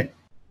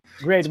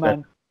 Great,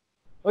 man.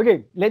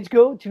 Okay, let's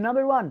go to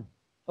number 1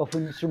 of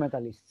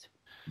instrumentalists.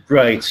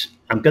 Right,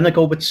 I'm gonna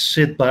go with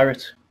Syd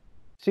Barrett.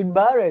 Syd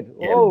Barrett.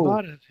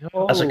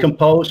 As a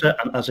composer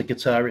and as a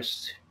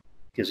guitarist,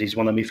 because he's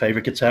one of my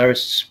favorite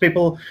guitarists.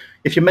 People,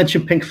 if you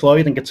mention Pink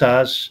Floyd and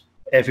guitars,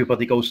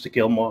 everybody goes to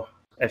Gilmour.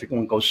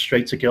 Everyone goes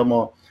straight to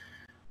Gilmour.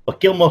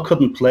 But Gilmour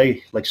couldn't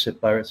play like Syd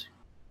Barrett.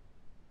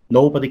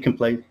 Nobody can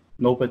play.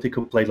 Nobody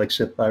could play like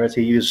Syd Barrett.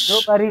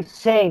 Nobody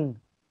sane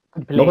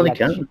could play. Nobody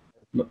can.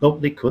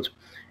 Nobody could.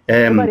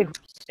 Nobody could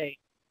say.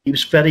 He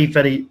was very,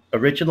 very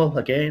original.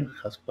 Again,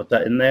 let's put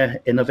that in there.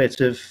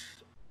 Innovative,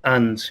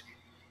 and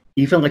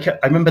even like I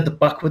remember the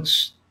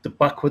backwards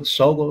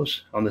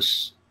solos on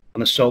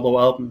the solo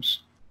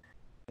albums.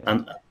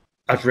 And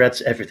I've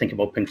read everything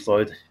about Pink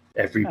Floyd,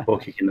 every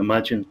book you can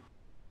imagine.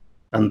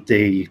 And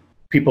the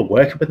people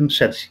working with him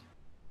said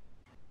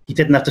he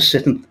didn't have to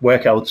sit and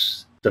work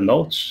out the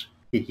notes.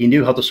 He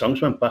knew how the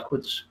songs went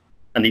backwards,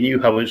 and he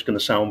knew how it was going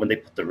to sound when they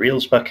put the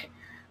reels back,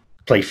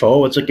 play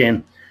forwards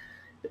again.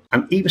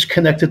 And he was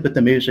connected with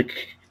the music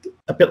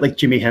a bit like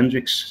Jimi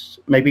Hendrix.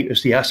 Maybe it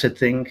was the acid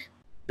thing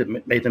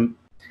that made them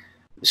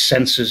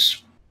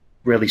senses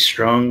really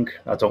strong.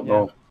 I don't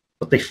know,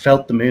 but they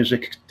felt the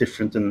music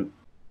different than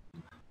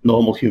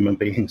normal human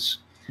beings.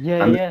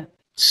 And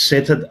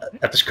Sid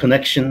had this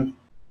connection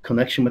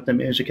with the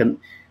music, and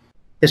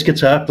his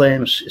guitar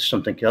playing is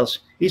something else.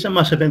 He's a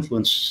massive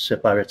influence,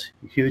 Sid Barrett,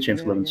 a huge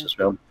influence as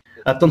well.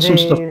 I've done some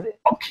stuff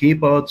on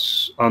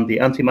keyboards, on the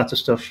antimatter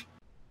stuff.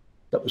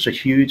 That was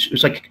it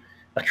was like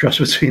a cross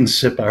between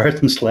Sid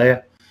Barrett and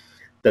Slayer,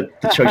 the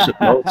choice of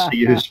notes he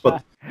used.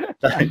 But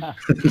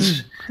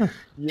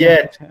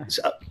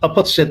I'll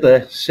put Sid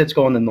there. Sid's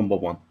going in number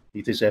one.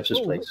 He deserves his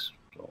place.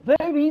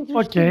 Very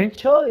interesting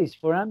choice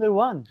for number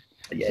one.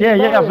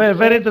 Very,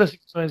 very interesting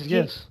choice.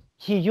 Yes.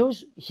 He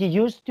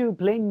used to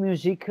play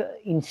music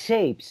in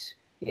shapes.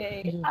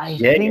 I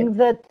think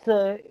that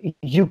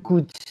you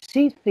could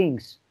see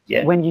things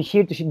when you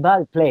hear Sid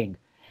Barrett playing.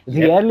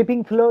 The early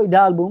Pink Floyd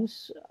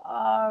albums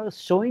are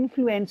so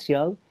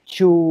influential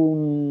to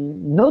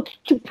not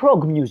to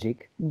prog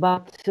music,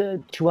 but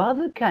to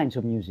other kinds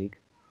of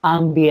music,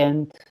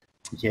 ambient,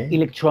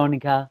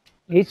 electronica.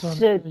 It's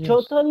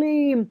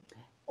totally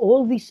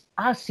all these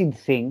acid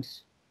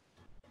things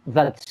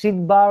that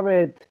Sid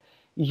Barrett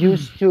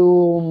used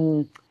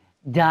to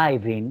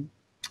dive in,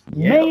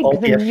 make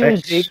the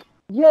music,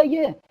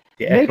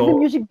 make the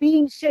music be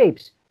in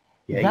shapes.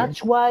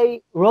 That's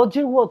why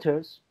Roger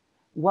Waters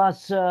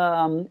was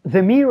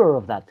the mirror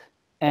of that,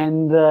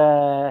 and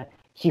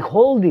he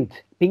held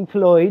it, Pink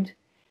Floyd,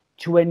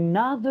 to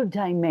another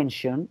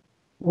dimension,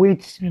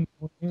 which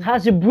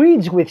has a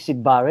bridge with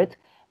Sid Barrett,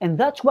 and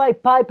that's why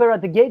Piper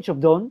at the Gates of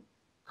Dawn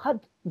had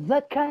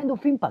that kind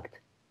of impact.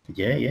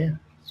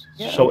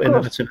 So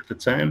innovative at the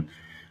time,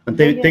 and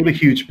they were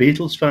huge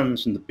Beatles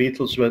fans, and the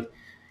Beatles were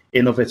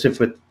innovative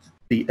with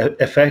the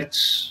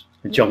effects.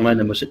 And John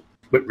Lennon was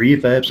with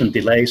reverbs and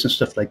delays and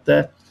stuff like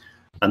that,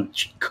 and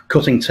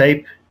cutting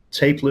tape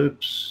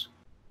loops,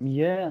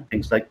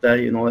 things like that.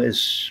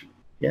 Is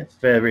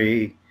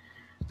very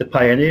the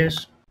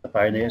pioneers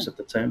at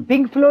the time.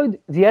 Pink Floyd,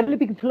 the early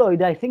Pink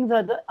Floyd, I think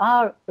that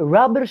are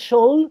Rubber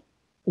Soul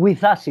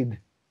with acid.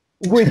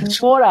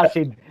 With more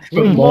acid.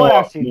 More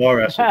acid.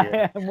 More acid.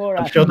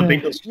 I'm sure the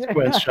Beatles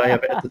weren't shy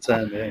of it at the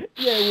time.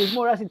 With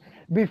more acid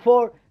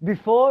before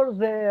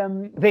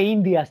the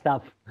India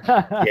stuff.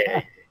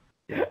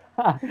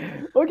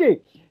 Okay,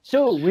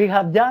 so we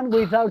have done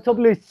with our top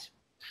lists.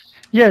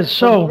 Yes.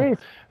 So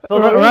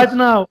right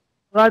now,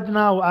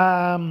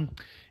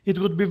 it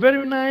would be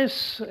very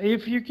nice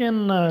if you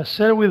can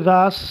share with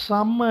us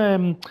some,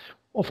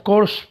 of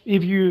course,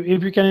 if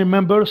you can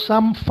remember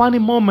some funny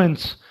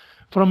moments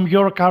from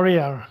your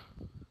career.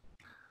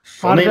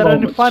 Are there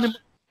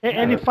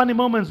any funny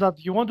moments that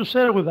you want to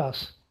share with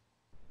us?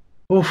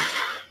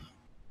 Oof.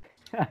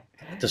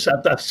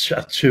 That's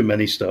too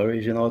many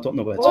stories, I don't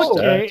know where to start.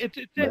 Okay,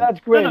 that's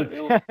great.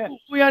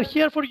 We are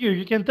here for you.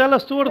 You can tell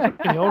us 2 or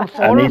 3 or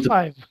 4 or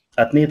 5.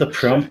 I'd need a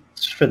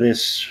prompt for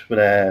this with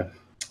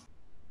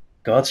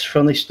God's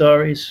funny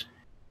stories.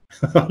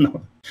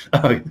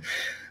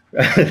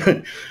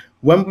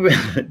 When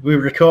we were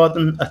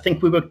recording, I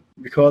think we were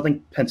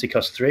recording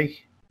Pentecost 3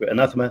 with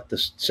Anathema, the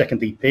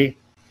second EP,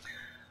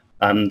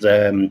 and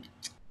a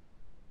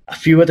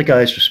few of the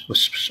guys was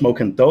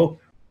smoking dope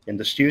in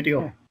the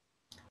studio,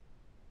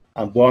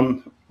 and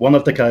one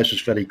of the guys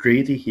was very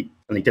greedy,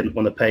 and he didn't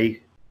want to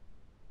pay,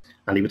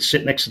 and he would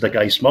sit next to the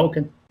guy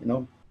smoking.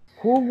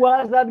 Who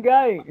was that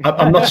guy?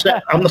 I'm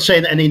not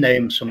saying any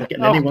names. I'm not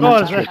getting anyone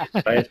into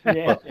trouble, right?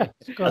 But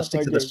I'll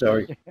stick to the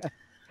story.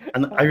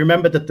 And I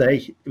remember the day,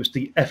 it was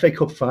the FA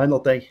Cup final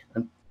day,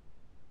 and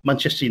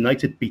Manchester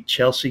United beat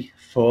Chelsea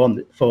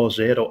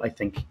 4-0, I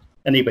think.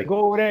 Anyway.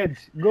 Go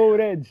Reds, go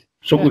Reds.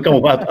 So we're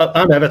going,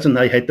 I'm Everton,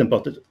 I hate them,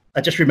 but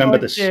I just remember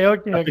this.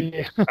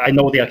 Okay. I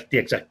know the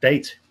exact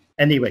date.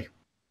 Anyway,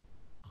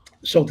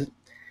 so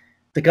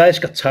the guys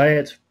got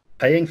tired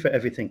paying for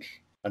everything,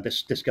 and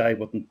this guy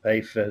wouldn't pay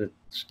for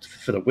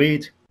the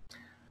weed.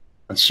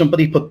 And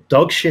somebody put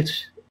dog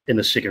shit in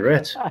a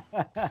cigarette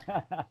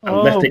and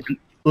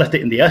left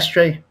it in the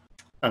ashtray,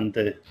 and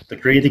the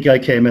greedy guy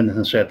came in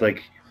and said,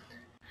 like,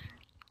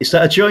 is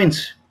that a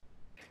joint?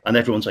 And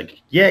everyone's like,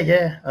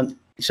 yeah. And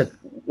he said,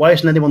 why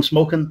isn't anyone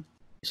smoking?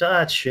 He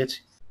said, it's shit.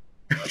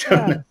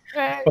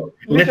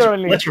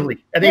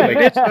 Literally. Anyway,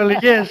 literally,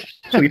 yes.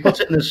 So he puts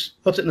it in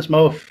his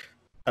mouth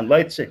and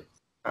lights it,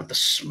 and the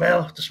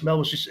smell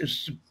was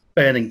just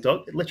burning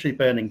literally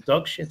burning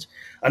dog shit,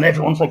 and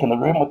everyone's like in the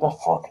room, what the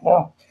fuck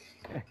now?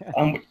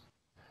 And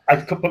I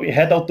could put my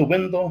head out the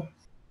window,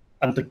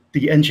 and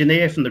the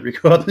engineer from the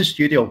recording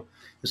studio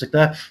was like,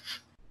 that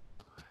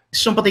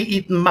somebody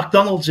eating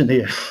McDonald's in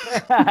here.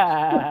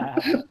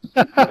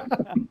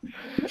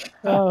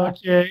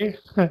 Okay.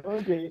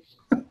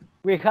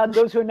 We had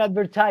also an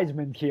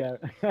advertisement here.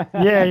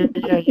 Yeah.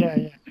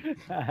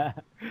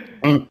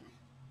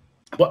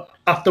 But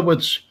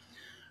afterwards,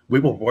 we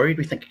were worried.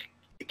 We think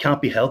it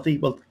can't be healthy.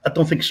 Well, I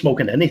don't think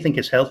smoking anything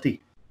is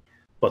healthy.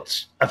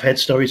 But I've heard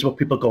stories about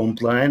people going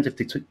blind if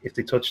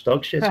they touch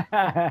dog shit,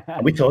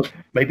 and we thought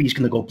maybe he's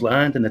going to go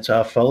blind and it's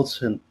our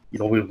fault, and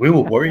we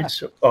were worried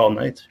all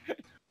night.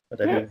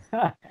 But anyway.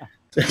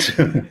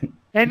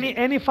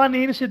 Any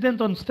funny incident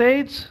on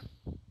stage?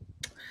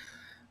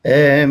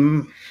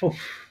 Plenty.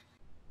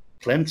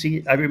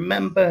 I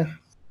remember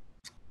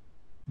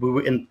we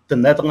were in the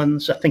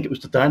Netherlands. I think it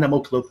was the Dynamo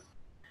Club,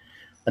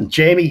 and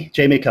Jamie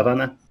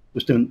Cavanagh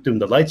was doing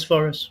the lights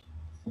for us.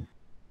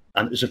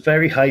 And it was a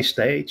very high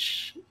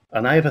stage,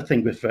 and I have a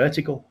thing with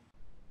vertigo.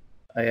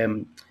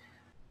 I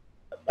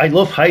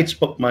love heights,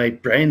 but my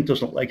brain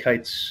doesn't like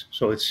heights,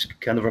 so it's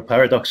kind of a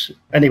paradox.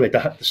 Anyway,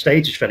 the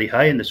stage is very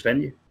high in this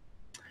venue,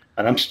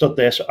 and I'm stood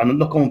there, so I'm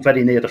not going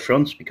very near the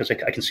front because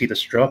I can see the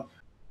strop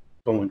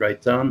going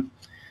right down.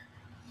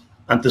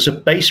 And there's a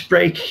bass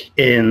break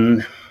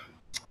in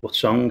what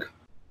song?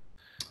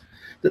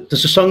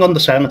 There's a song on the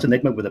Silent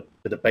Enigma with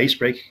a bass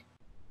break,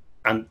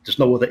 and there's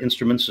no other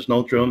instruments, there's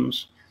no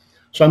drums.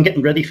 So I'm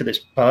getting ready for this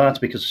part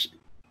because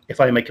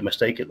if I make a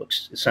mistake, it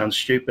sounds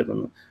stupid,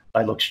 and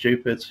I look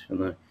stupid.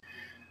 And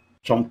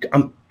so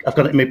I've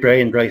got it in my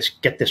brain, right?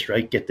 Get this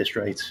right.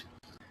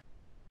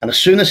 And as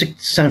soon as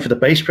it's time for the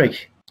bass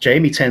break,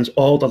 Jamie turns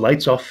all the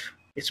lights off.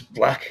 It's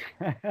black,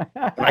 and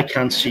I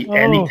can't see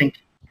anything.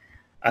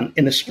 And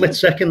in a split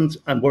second,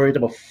 I'm worried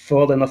about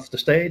falling off the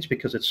stage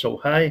because it's so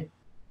high.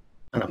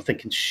 And I'm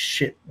thinking,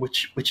 shit,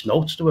 which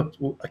notes do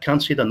I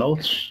can't see the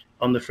notes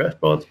on the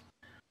fretboard.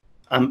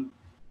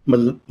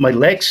 My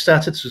legs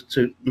started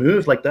to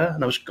move like that,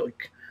 and I was going,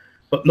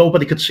 but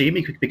nobody could see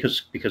me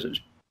because it was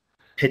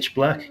pitch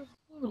black.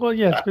 Well,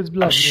 yeah, it's pitch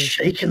black. I was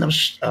shaking. I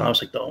was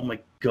like, oh my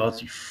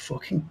god, you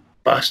fucking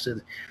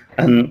bastard!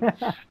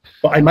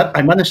 But I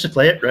managed to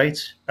play it right,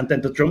 and then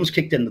the drums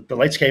kicked in, the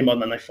lights came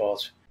on, and I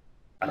thought,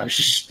 and I was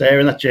just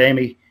staring at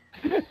Jamie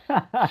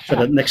for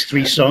the next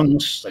 3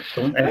 songs. Like,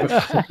 don't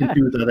ever fucking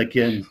do that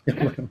again.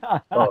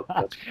 Oh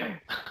god,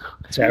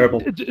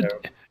 terrible.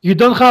 You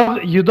don't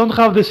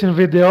have this in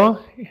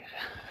video.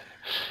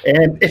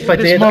 If I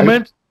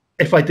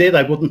did,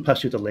 I wouldn't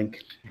pass you the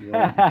link.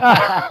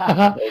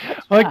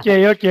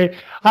 Okay.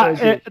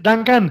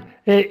 Duncan,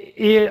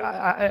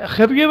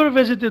 have you ever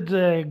visited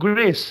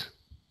Greece?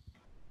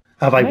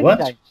 Have I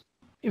what?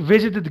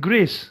 Visited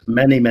Greece?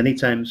 Many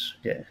times.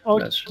 Yeah.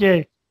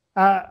 Okay.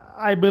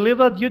 I believe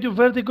that due to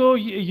vertigo,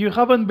 you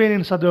haven't been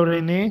in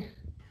Santorini.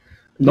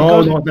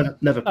 No,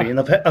 never been.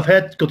 I've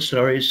heard good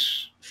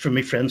stories from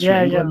my friends from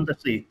England.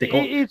 Yeah.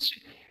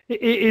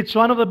 It's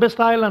one of the best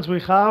islands we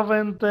have,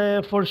 and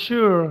for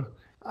sure,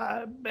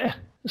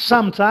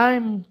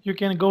 sometime you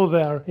can go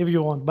there if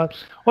you want. But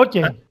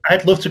okay,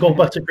 I'd love to go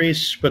back to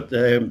Greece, but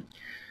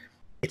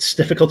it's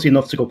difficult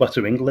enough to go back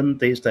to England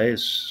these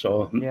days.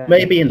 So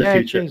maybe in the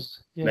future,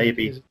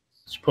 maybe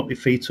just put my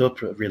feet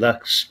up,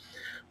 relax.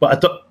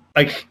 But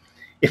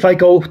if I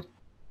go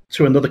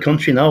to another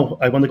country now,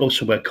 I want to go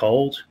somewhere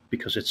cold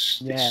because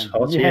it's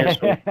hot here.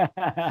 So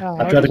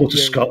I'd rather go to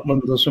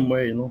Scotland or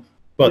somewhere,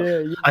 But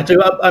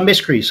I miss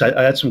Greece.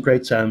 I had some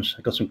great times.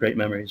 I got some great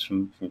memories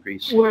from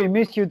Greece. We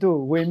miss you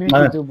too. Man.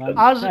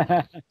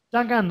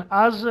 Duncan,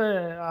 as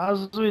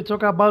we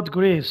talk about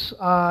Greece,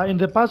 in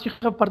the past you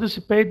have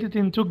participated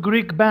in 2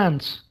 Greek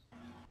bands.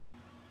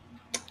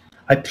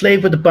 I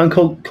played with a band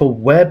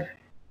called Web.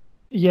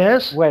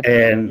 Yes. Web.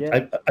 And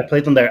I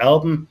played on their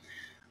album.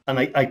 And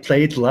I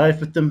played live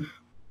with them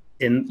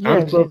in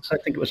Antclub. I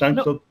think it was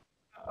Antclub.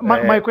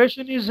 My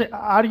question is,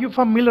 are you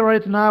familiar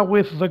right now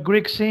with the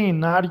Greek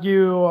scene? Are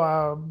you,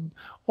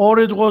 or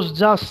it was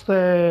just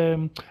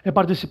a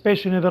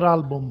participation in their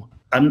album?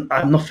 I'm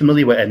not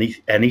familiar with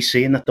any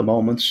scene at the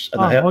moment,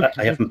 and I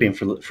haven't been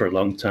for a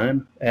long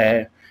time.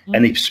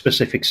 Any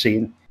specific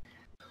scene?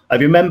 I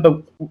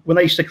remember when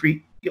I used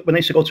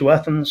to go to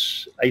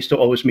Athens, I used to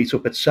always meet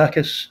up with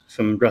Sakis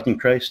from Rotten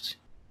Christ.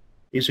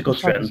 He's a good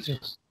friend.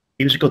 Yes.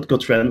 He was a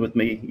good friend with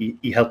me.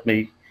 He helped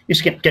me. He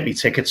used to get me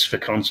tickets for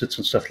concerts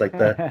and stuff like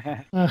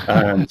that.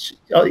 And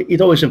he'd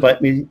always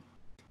invite me,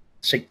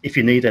 say, if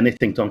you need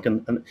anything,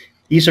 Duncan. And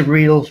he's the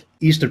real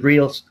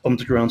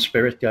underground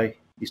spirit guy.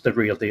 He's the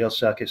real deal,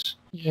 Sakis.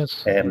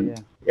 Yes.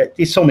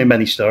 He's told me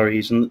many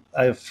stories, and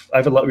I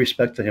have a lot of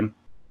respect for him.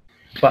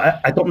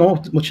 But I don't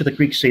know much of the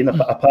Greek scene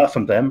apart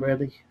from them,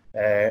 really.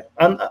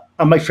 And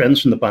my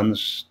friends from the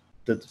bands,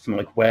 from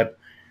like Web,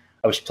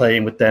 I was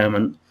playing with them,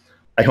 and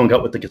I hung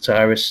out with the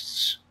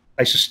guitarists.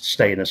 I used to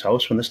stay in his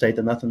house when I stayed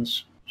in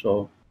Athens.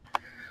 So,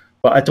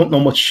 but I don't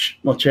know much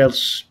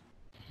else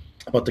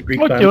about the Greek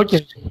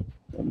bands.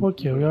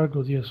 Okay, we are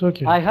good. Yes,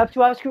 okay. I have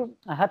to ask you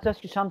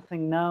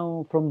something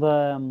now from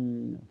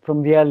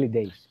the early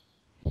days.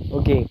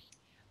 Okay,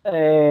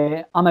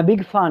 I'm a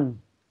big fan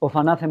of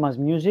Anathema's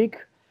music,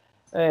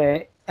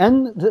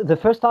 and the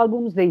first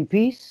albums, the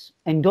EPs,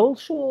 and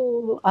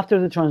also after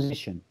the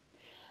transition.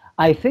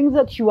 I think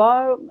that you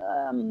are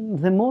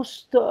the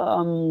most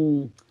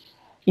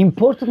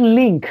important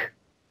link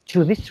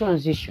to this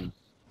transition.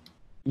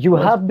 You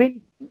have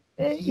been,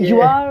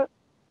 you are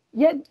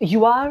the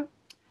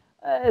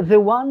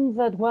one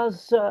that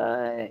was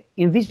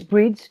in this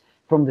bridge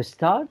from the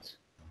start,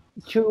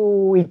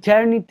 to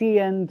Eternity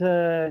and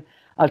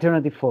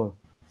Alternative 4.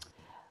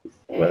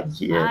 Well,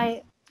 yeah.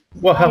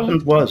 What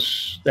happened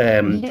was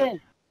yeah.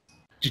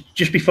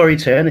 just before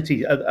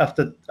Eternity,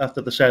 after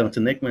the Silent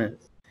Enigma,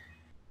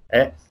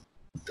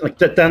 like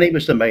Danny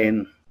was the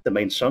main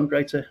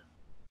songwriter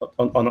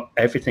on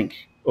everything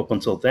up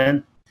until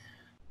then,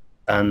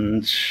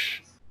 and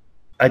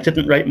I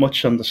didn't write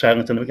much on the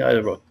Silent Enigma. I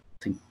wrote,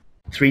 I think,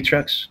 three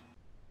tracks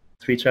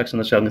on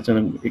the Silent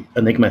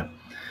Enigma,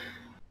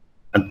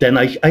 and then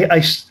I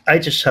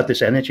just had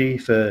this energy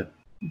for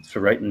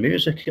writing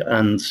music,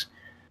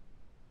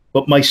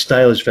 but my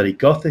style is very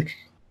gothic,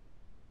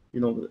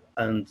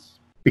 and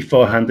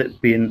beforehand it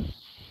being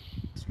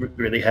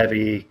really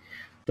heavy,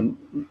 the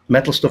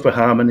metal stuff with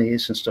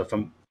harmonies and stuff,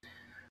 and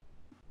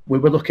we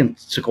were looking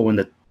to go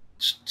in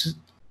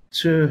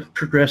to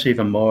progress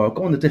even more,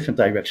 go in a different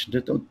direction,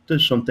 to do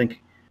something,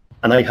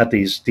 and I had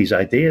these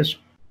ideas,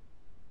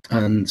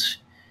 and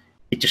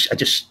I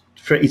just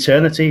for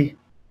Eternity,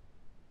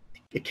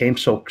 it came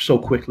so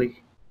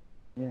quickly.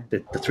 Yeah.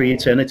 The three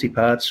Eternity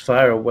parts,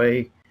 Far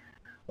Away,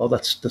 all the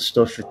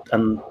stuff,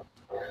 and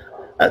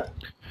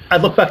I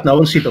look back now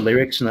and see the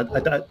lyrics, and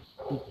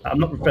I'm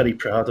not very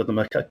proud of them.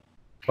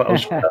 But I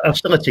was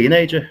still a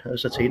teenager. I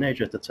was a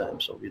teenager at the time,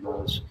 so it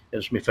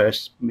was my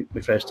first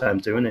time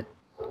doing it.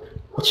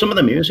 But some of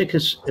the music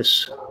is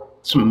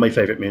some of my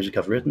favorite music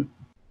I've written,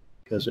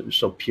 because it was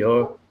so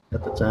pure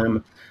at the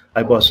time.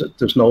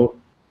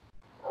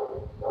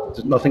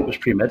 Nothing was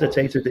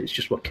premeditated. It's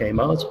just what came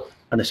out,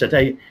 and I said,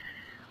 hey,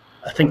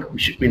 I think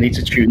we need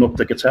to tune up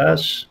the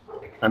guitars.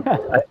 And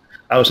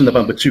I was in the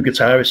band with two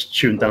guitarists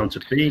tuned down to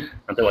B,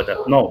 and they were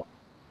like, no,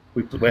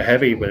 we're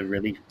heavy. We're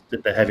really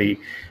the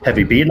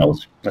heavy B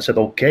note. I said,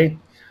 okay.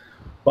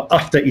 But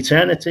after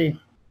Eternity,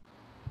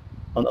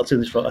 on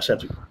Alternative 4, I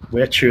said,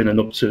 we're tuning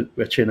up to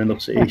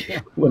E.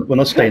 We're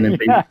not staying in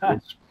B.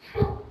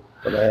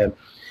 But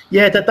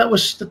yeah,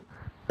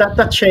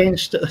 that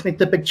changed. I think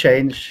the big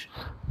change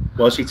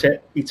was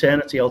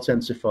Eternity,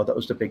 Alternative 4. That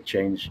was the big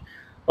change.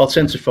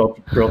 Alternative 4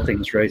 brought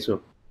things right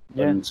up,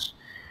 and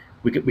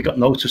we got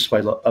noticed by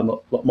a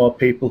lot more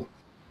people,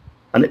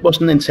 and it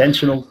wasn't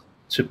intentional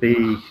to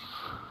be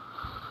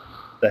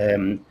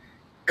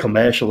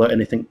commercial or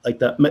anything like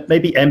that.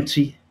 Maybe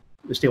Empty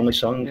was the only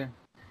song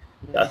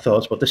that I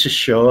thought, but this is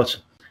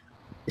short.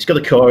 It's got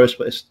a chorus,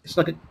 but it's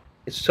not.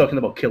 It's talking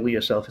about killing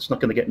yourself. It's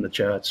not going to get in the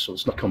charts, so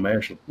it's not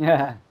commercial.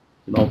 Yeah.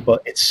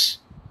 But it's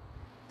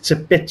a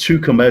bit too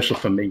commercial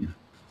for me.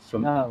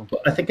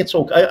 But I think it's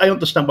okay. I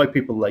understand why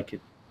people like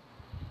it,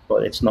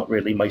 but it's not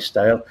really my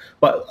style.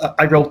 But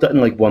I wrote that in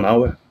like 1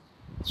 hour,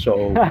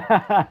 so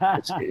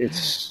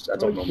it's I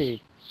don't know.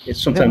 It's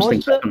sometimes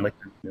things happen like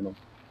that,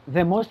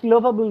 The most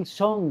lovable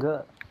song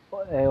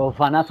of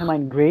Anathema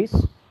in Greece,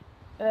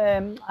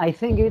 I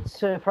think it's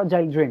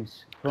Fragile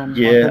Dreams from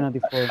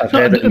Alternative 4.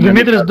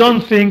 Dimitris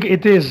don't think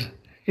it is.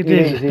 It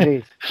is.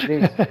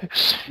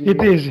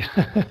 It is.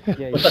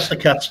 But that's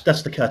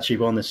the catchy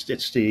one.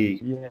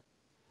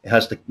 It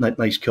has the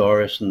nice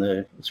chorus,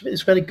 and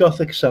it's very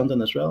gothic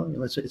sounding as well.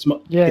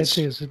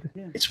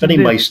 It's very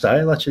my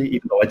style, actually,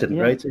 even though I didn't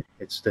write it.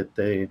 It's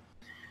the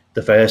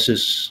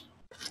verses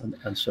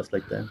and stuff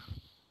like that.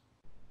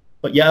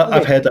 But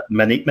I've heard that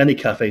many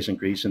cafes in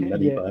Greece and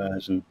many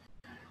bars, and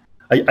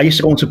I used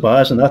to go into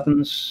bars in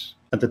Athens,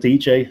 and the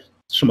DJ,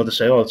 some of them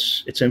say, "Oh,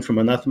 it's in from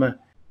Anathema,"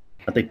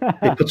 and they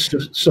put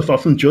stuff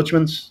off from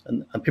Judgments,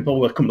 and people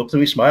were coming up to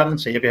me smiling and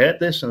saying, "Have you heard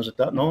this?" And I was like,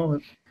 "That no."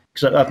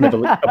 Because I've never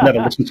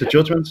listened to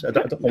Judgment. I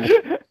don't know.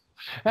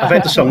 I've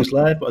heard the songs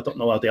live, but I don't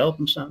know how the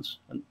album sounds.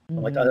 And I'm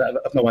like, I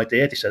have no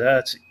idea. They said,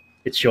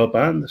 it's your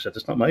band. I said,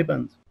 it's not my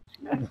band.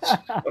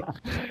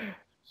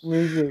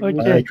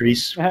 Okay.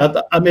 Greece.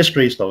 I miss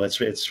Greece though.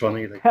 It's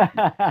funny.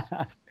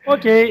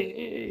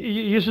 Okay,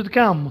 you should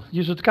come.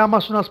 You should come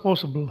as soon as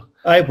possible.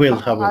 I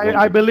will.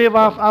 I believe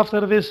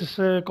after this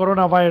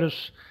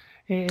coronavirus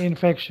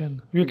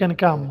infection, you can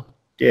come.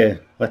 Yeah,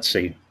 let's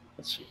see.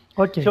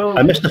 Okay. So,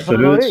 I miss the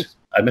food.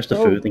 I miss the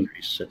food in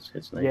Greece.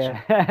 It's nice.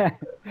 Yeah.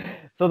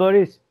 So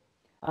Doris,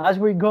 as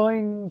we're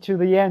going to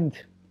the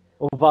end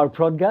of our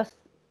podcast,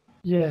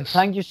 yes.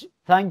 Thank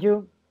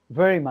you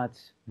very much,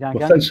 Duncan.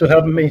 Well, thanks for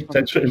having me.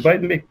 Thanks for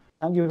inviting me.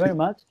 Thank you very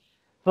much.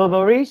 So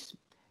Doris,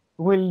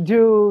 we'll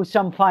do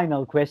some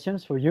final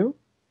questions for you.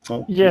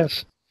 Oh,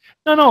 yes.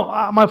 No.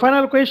 My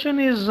final question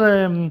is,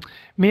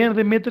 me and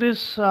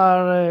Dimitris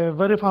are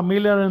very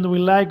familiar, and we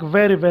like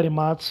very, very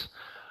much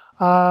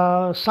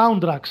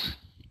soundtracks.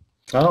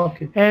 Oh,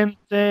 okay. And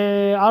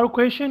our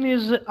question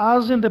is,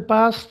 as in the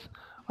past,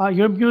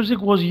 your music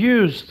was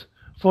used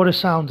for a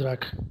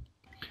soundtrack.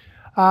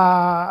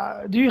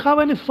 Do you have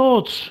any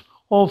thoughts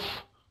of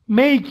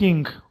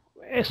making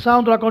a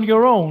soundtrack on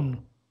your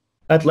own?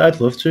 I'd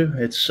love to.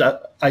 It's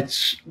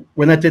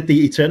when I did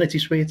the Eternity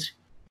Suite,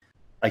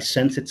 I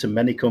sent it to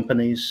many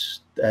companies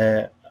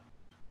to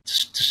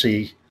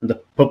see, and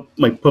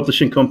my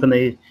publishing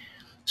company,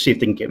 see if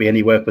they can get me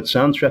any work with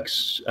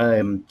soundtracks.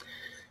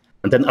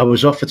 And then I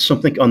was offered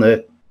something on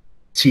a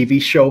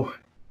TV show,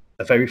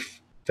 a very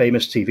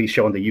famous TV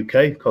show in the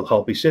UK called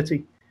Holby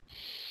City.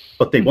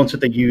 but they wanted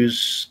to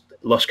use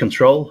Lost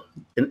Control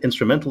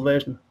instrumental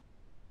version,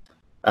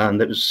 and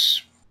it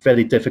was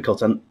very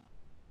difficult. And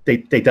they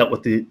dealt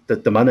with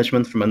the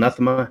management from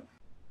Anathema,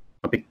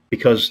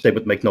 because they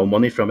would make no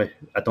money from it.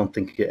 I don't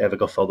think it ever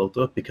got followed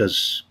up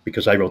because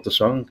I wrote the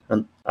song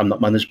and I'm not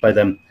managed by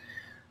them,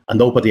 and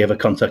nobody ever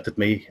contacted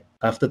me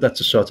after that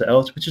to sort it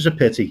out, which is a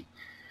pity.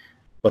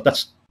 But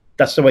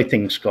that's the way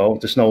things go.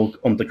 There's no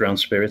underground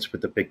spirits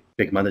with the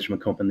big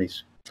management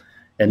companies.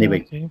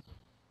 Anyway, okay.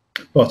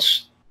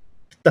 But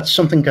that's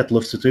something I'd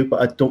love to do,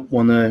 but I don't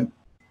want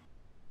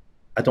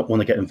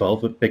to get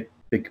involved with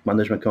big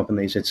management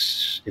companies.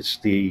 It's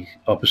the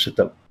opposite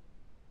of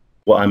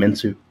what I'm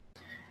into.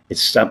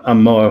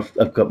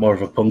 I've got more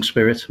of a punk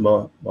spirit,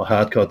 more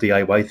hardcore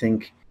DIY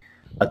thing.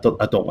 I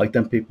don't like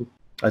them people.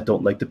 I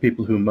don't like the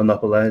people who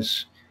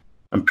monopolize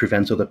and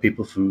prevent other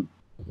people from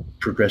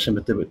progressing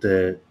with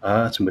the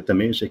art and with the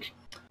music.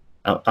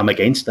 I'm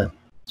against them.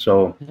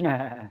 So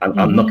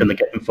I'm not going to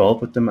get involved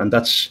with them, and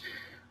that's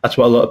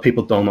what a lot of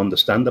people don't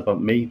understand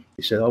about me.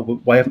 They say,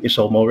 "Oh, why haven't you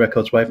sold more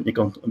records? Why haven't you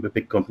gone with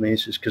big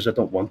companies?" It's because I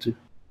don't want to.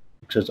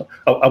 Because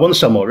I want to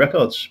sell more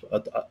records.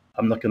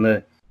 I'm not going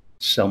to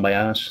sell my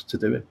ass to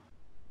do it.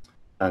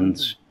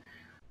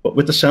 But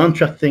with the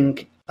soundtrack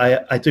thing,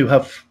 I do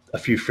have a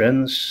few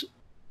friends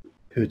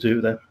who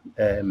do that.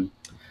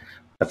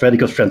 A very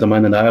good friend of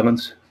mine in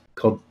Ireland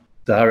called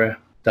Dara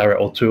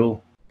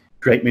O'Toole,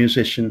 great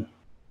musician,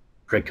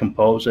 great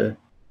composer,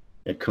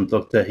 a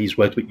conductor. He's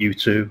worked with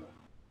U2.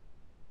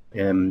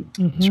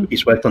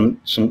 He's worked on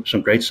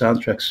some great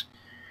soundtracks,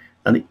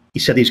 and he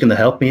said he's going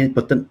to help me.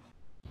 But then,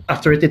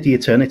 after I did the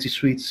Eternity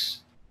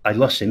Suites, I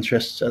lost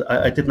interest.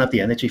 I didn't have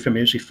the energy for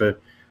music for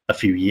a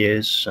few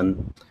years,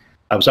 and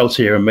I was out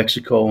here in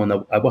Mexico, and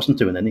I wasn't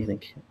doing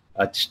anything.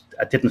 I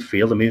didn't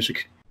feel the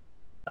music,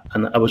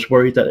 and I was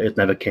worried that it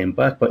never came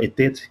back. But it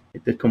did.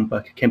 It did come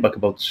back. It came back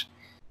about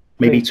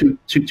maybe two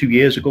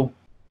years ago.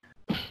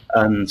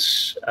 And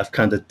I've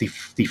kind of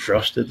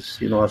defrosted,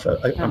 you know.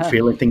 I'm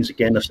feeling things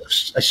again.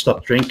 I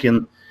stopped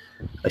drinking,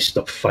 I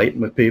stopped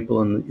fighting with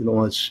people, and you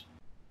know,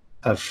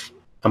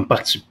 I'm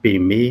back to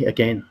being me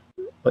again,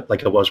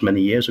 like I was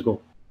many years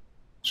ago.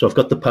 So I've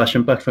got the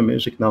passion back for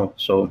music now.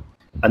 So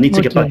I need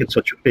to get back in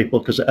touch with people,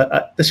 because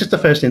this is the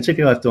first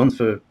interview I've done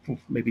for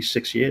maybe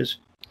 6 years.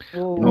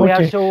 Oh, you know? We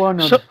are so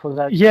honored for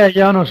that.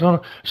 Yeah,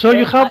 no. So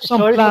you have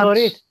some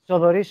plans.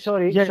 Doris,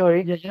 sorry,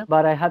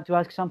 but I have to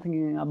ask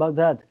something about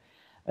that.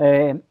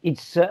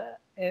 It's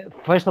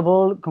first of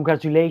all,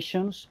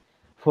 congratulations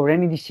for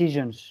any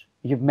decisions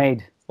you've made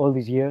all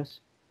these years,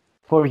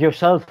 for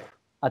yourself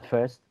at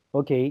first,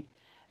 okay,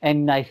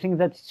 and I think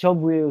that it's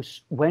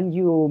obvious when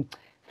you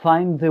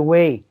find the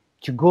way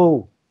to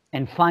go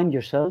and find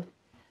yourself,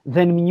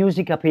 then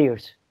music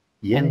appears,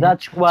 and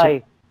that's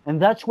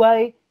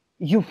why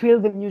you feel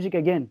the music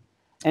again,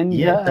 and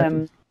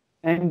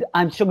and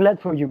I'm so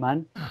glad for you,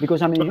 man,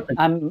 because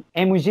I'm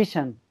a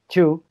musician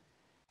too.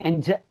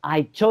 And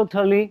I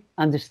totally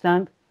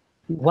understand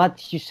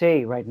what you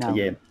say right now.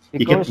 Yeah,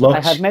 you get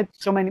blocked. I have met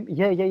so many.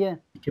 Yeah. You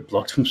get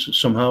blocked from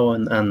somehow,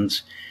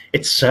 and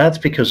it's sad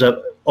because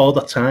all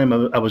the time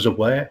I was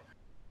aware.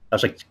 I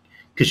was like,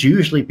 because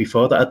usually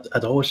before that,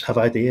 I'd always have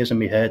ideas in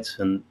my head,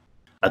 and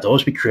I'd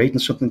always be creating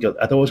something good.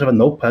 I'd always have a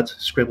notepad,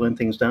 scribbling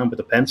things down with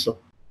a pencil.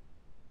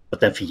 But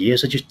then for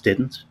years I just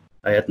didn't.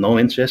 I had no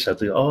interest. I'd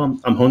do,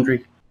 I'm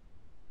hungry.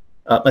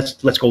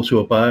 Let's go to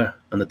a bar,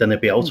 and then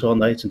I'd be out all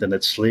night, and then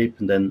I'd sleep,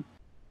 and then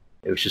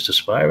it was just a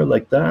spiral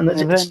like that. And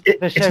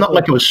it's not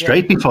like it was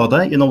straight before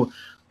that, you know,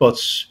 but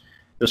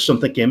there's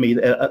something in me.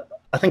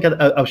 I think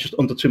I was just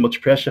under too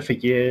much pressure for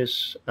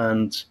years,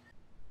 and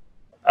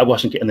I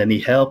wasn't getting any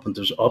help, and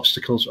there was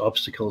obstacles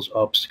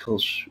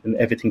in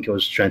everything I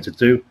was trying to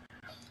do.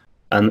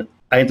 And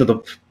I ended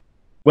up,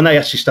 when I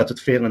actually started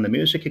feeling the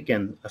music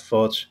again, I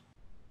thought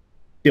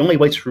the only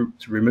way to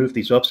remove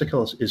these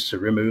obstacles is to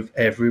remove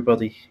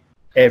everybody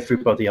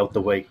out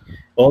the way.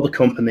 All the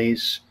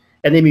companies,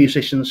 any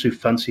musicians who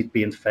fancied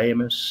being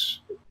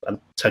famous and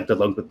tagged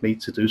along with me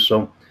to do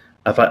so.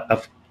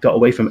 I've got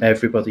away from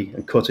everybody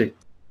and cut it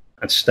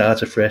and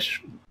start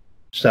afresh,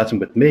 starting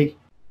with me,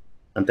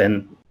 and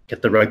then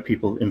get the right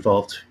people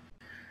involved.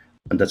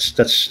 And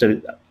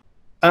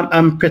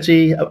I'm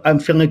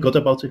feeling good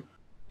about it,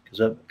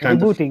 because I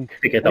kind of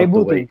figured out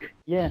the way.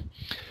 Yeah.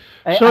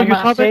 So you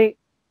have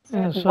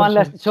one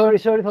last. Sorry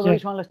for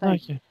this one last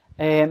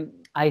time.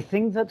 I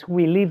think that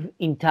we live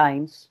in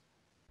times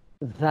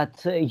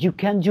that you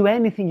can do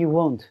anything you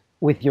want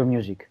with your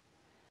music.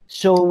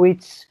 So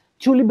it's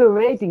too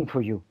liberating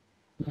for you,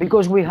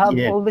 because we have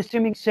all the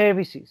streaming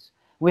services.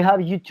 We have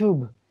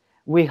YouTube.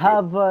 We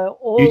have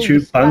all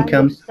YouTube,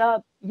 Bandcamp.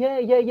 Stuff.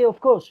 Yeah, of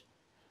course.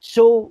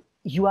 So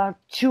you are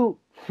too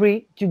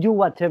free to do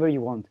whatever you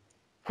want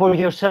for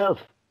yourself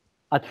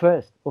at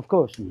first, of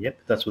course. Yep,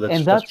 that's what.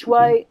 And that's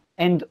why.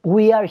 And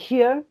we are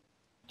here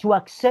to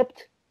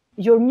accept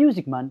your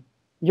music, man.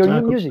 Your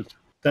new music.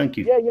 Thank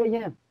you.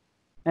 Yeah.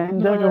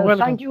 And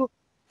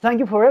thank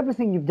you for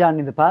everything you've done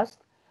in the past,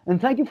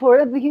 and thank you for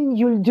everything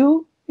you'll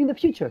do in the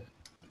future.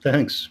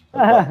 Thanks.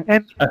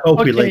 And I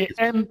hope we like it.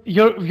 and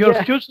your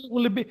future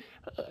will be.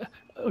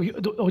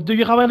 Do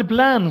you have any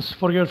plans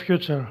for your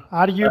future?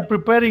 Are you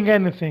preparing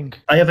anything?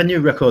 I have a new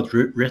record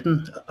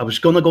written. I was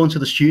going to go into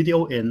the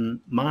studio in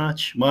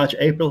March,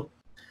 April,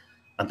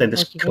 and then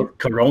this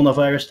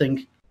coronavirus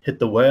thing hit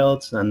the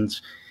world, and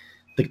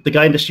the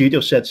guy in the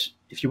studio said,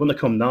 if you want to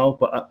come now,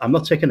 but I'm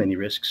not taking any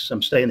risks.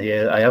 I'm staying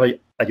here. I have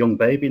a young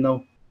baby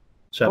now,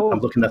 so I'm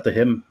looking after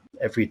him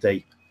every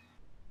day,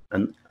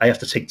 and I have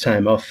to take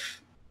time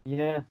off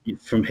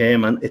from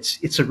him, and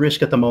it's a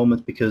risk at the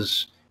moment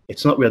because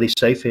it's not really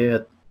safe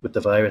here with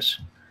the virus.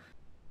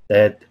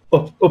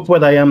 Up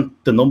where I am,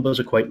 the numbers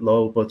are quite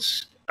low, but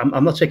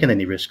I'm not taking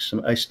any risks.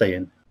 I stay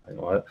in. I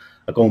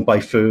go and buy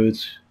food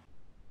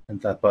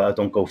and that, but I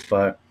don't go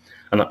far.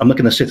 And I'm not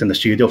going to sit in the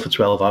studio for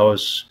 12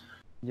 hours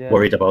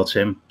worried about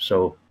him.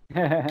 So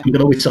I'm going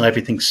to wait till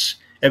everything's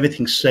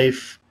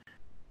safe,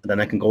 and then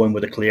I can go in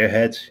with a clear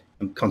head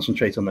and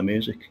concentrate on the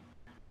music.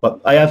 But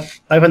I have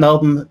an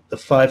album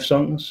of 5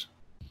 songs.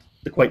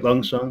 They're quite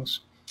long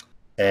songs.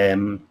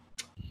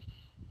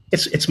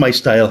 It's my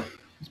style.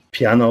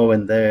 Piano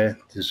in there.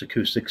 There's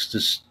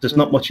acoustics. There's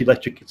not much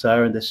electric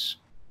guitar in this.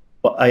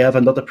 But I have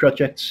another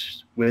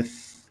project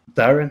with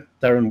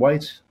Darren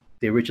White,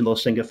 the original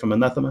singer from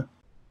Anathema.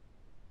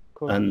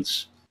 Cool. And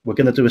we're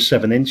going to do a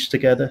 7-inch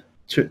together,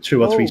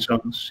 two or 3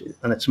 songs,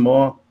 and it's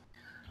more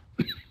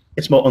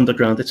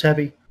underground. It's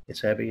heavy.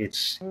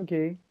 There's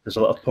a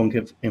lot of punk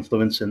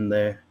influence in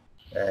there,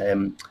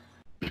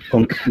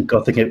 punk and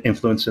gothic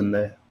influence in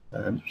there.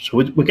 So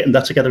we're getting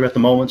that together at the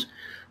moment.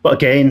 But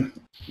again,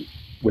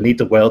 we need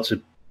the world to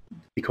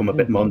become a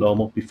bit more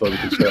normal before we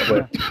can start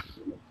working.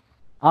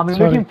 I'm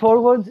looking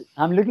forward.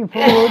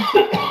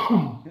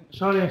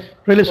 Sorry,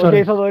 really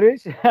sorry.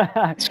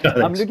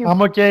 Okay,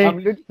 I'm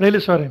okay. Really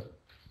sorry.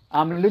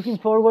 I'm looking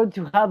forward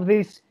to have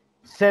this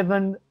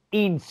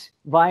 7-inch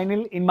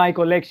vinyl in my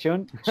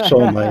collection.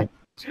 So am I.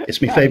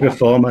 It's my favorite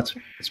format.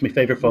 It's my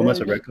favorite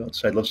format of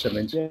records. I love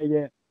 7-inch.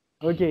 Yeah.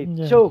 Okay.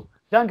 Yeah. So,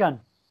 Duncan,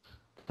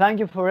 thank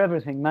you for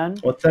everything, man.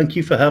 Well, thank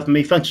you for having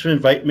me. Thanks for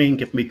inviting me and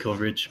giving me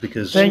coverage,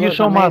 because thank you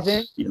so much.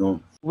 You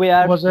know,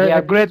 it was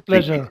a great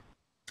pleasure.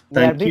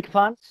 We are big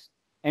fans,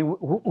 and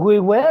we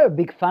were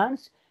big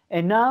fans,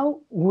 and now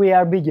we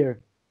are bigger.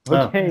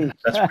 Okay. Oh,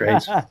 that's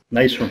great.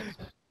 Nice one.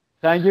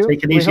 Thank you.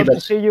 Take it easy.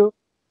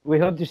 We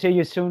hope to see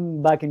you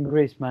soon back in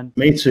Greece, man.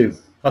 Me too.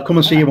 I'll come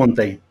and see you one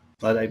day.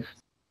 Bye.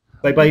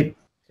 Bye.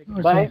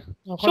 Bye.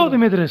 So,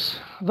 Dimitris,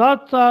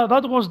 that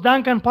was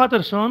Duncan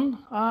Patterson.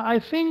 I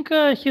think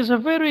he's a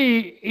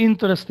very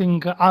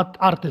interesting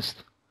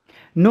artist.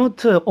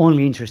 Not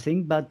only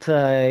interesting, but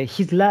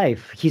his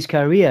life, his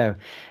career,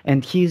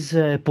 and his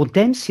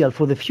potential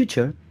for the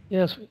future.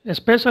 Yes,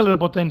 especially the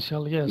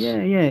potential, yes.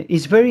 Yeah.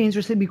 It's very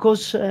interesting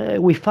because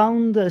we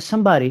found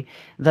somebody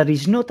that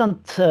is not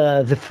at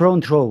the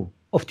front row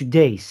of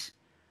today's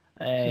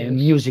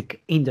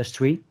music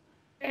industry.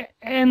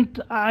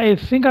 And I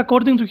think,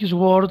 according to his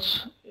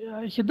words,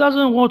 he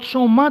doesn't want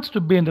so much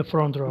to be in the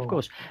front row. Of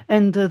course.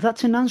 And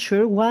that's an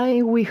answer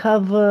why we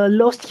have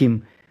lost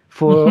him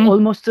for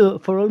almost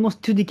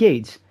 2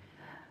 decades.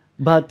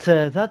 But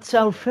that's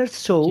our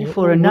first show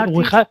for an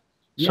artist.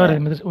 Sorry,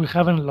 we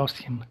haven't lost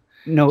him.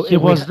 No, he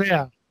was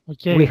there.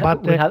 Okay,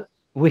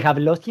 we have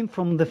lost him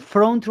from the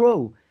front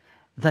row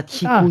that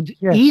he could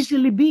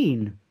easily be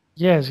in.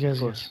 Yes.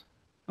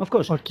 Of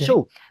course. Okay.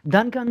 So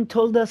Duncan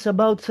told us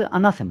about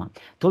Anathema,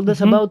 told us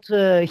about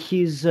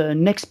his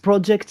next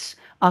projects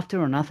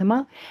after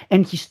Anathema,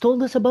 and he's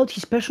told us about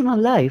his personal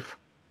life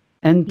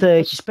and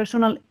his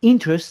personal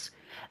interests.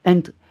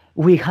 And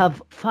we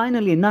have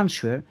finally an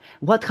answer.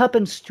 What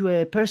happens to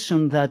a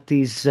person that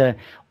is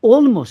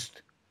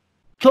almost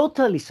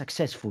totally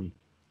successful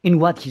in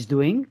what he's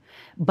doing,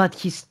 but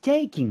he's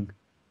taking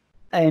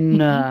a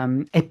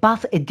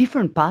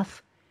different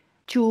path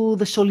to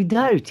the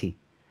solidarity.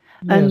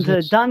 And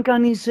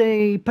Duncan is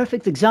a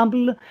perfect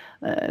example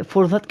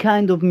for that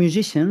kind of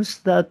musicians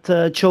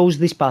that chose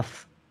this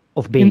path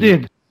of being.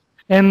 Indeed.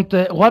 And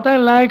what I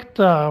liked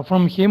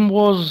from him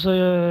was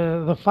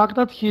the fact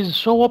that he's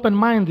so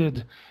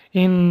open-minded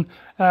in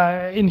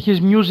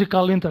his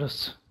musical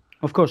interests.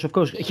 Of course.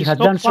 He has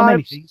done so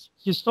many things.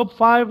 His top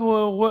 5,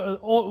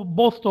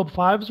 both top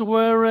 5s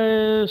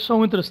were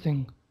so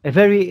interesting. A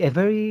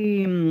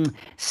very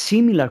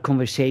similar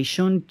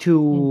conversation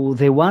to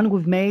the one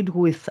we've made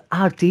with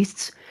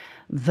artists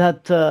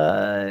that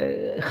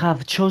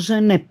have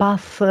chosen a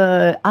path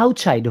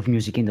outside of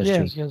music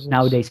industry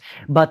nowadays.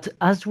 But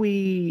as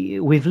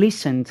we've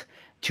listened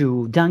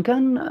to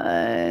Duncan,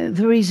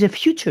 there is a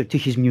future to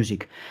his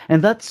music,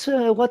 and that's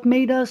what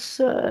made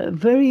us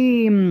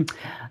very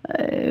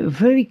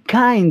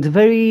kind,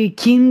 very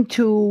keen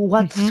to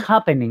what's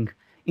happening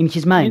in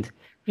his mind.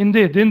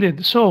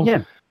 Indeed. So.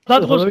 Yeah.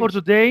 That was for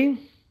today.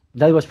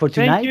 That was for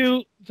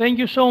tonight. Thank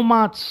you so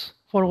much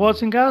for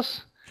watching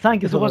us.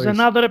 Thank you. It was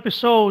another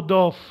episode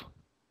of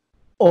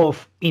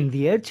In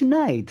the Air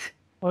Tonight.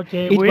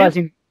 Okay. It was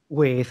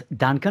with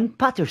Duncan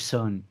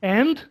Patterson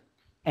and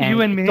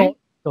you and me.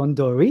 on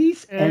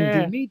Doris and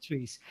Yeah.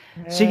 Dimitris.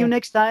 See you Yeah.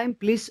 next time.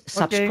 Please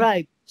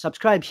Okay.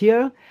 subscribe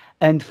here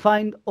and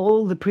find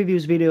all the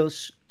previous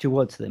videos to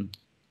watch them.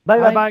 Bye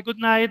Bye bye. bye. Good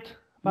night.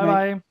 Bye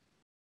Night. bye.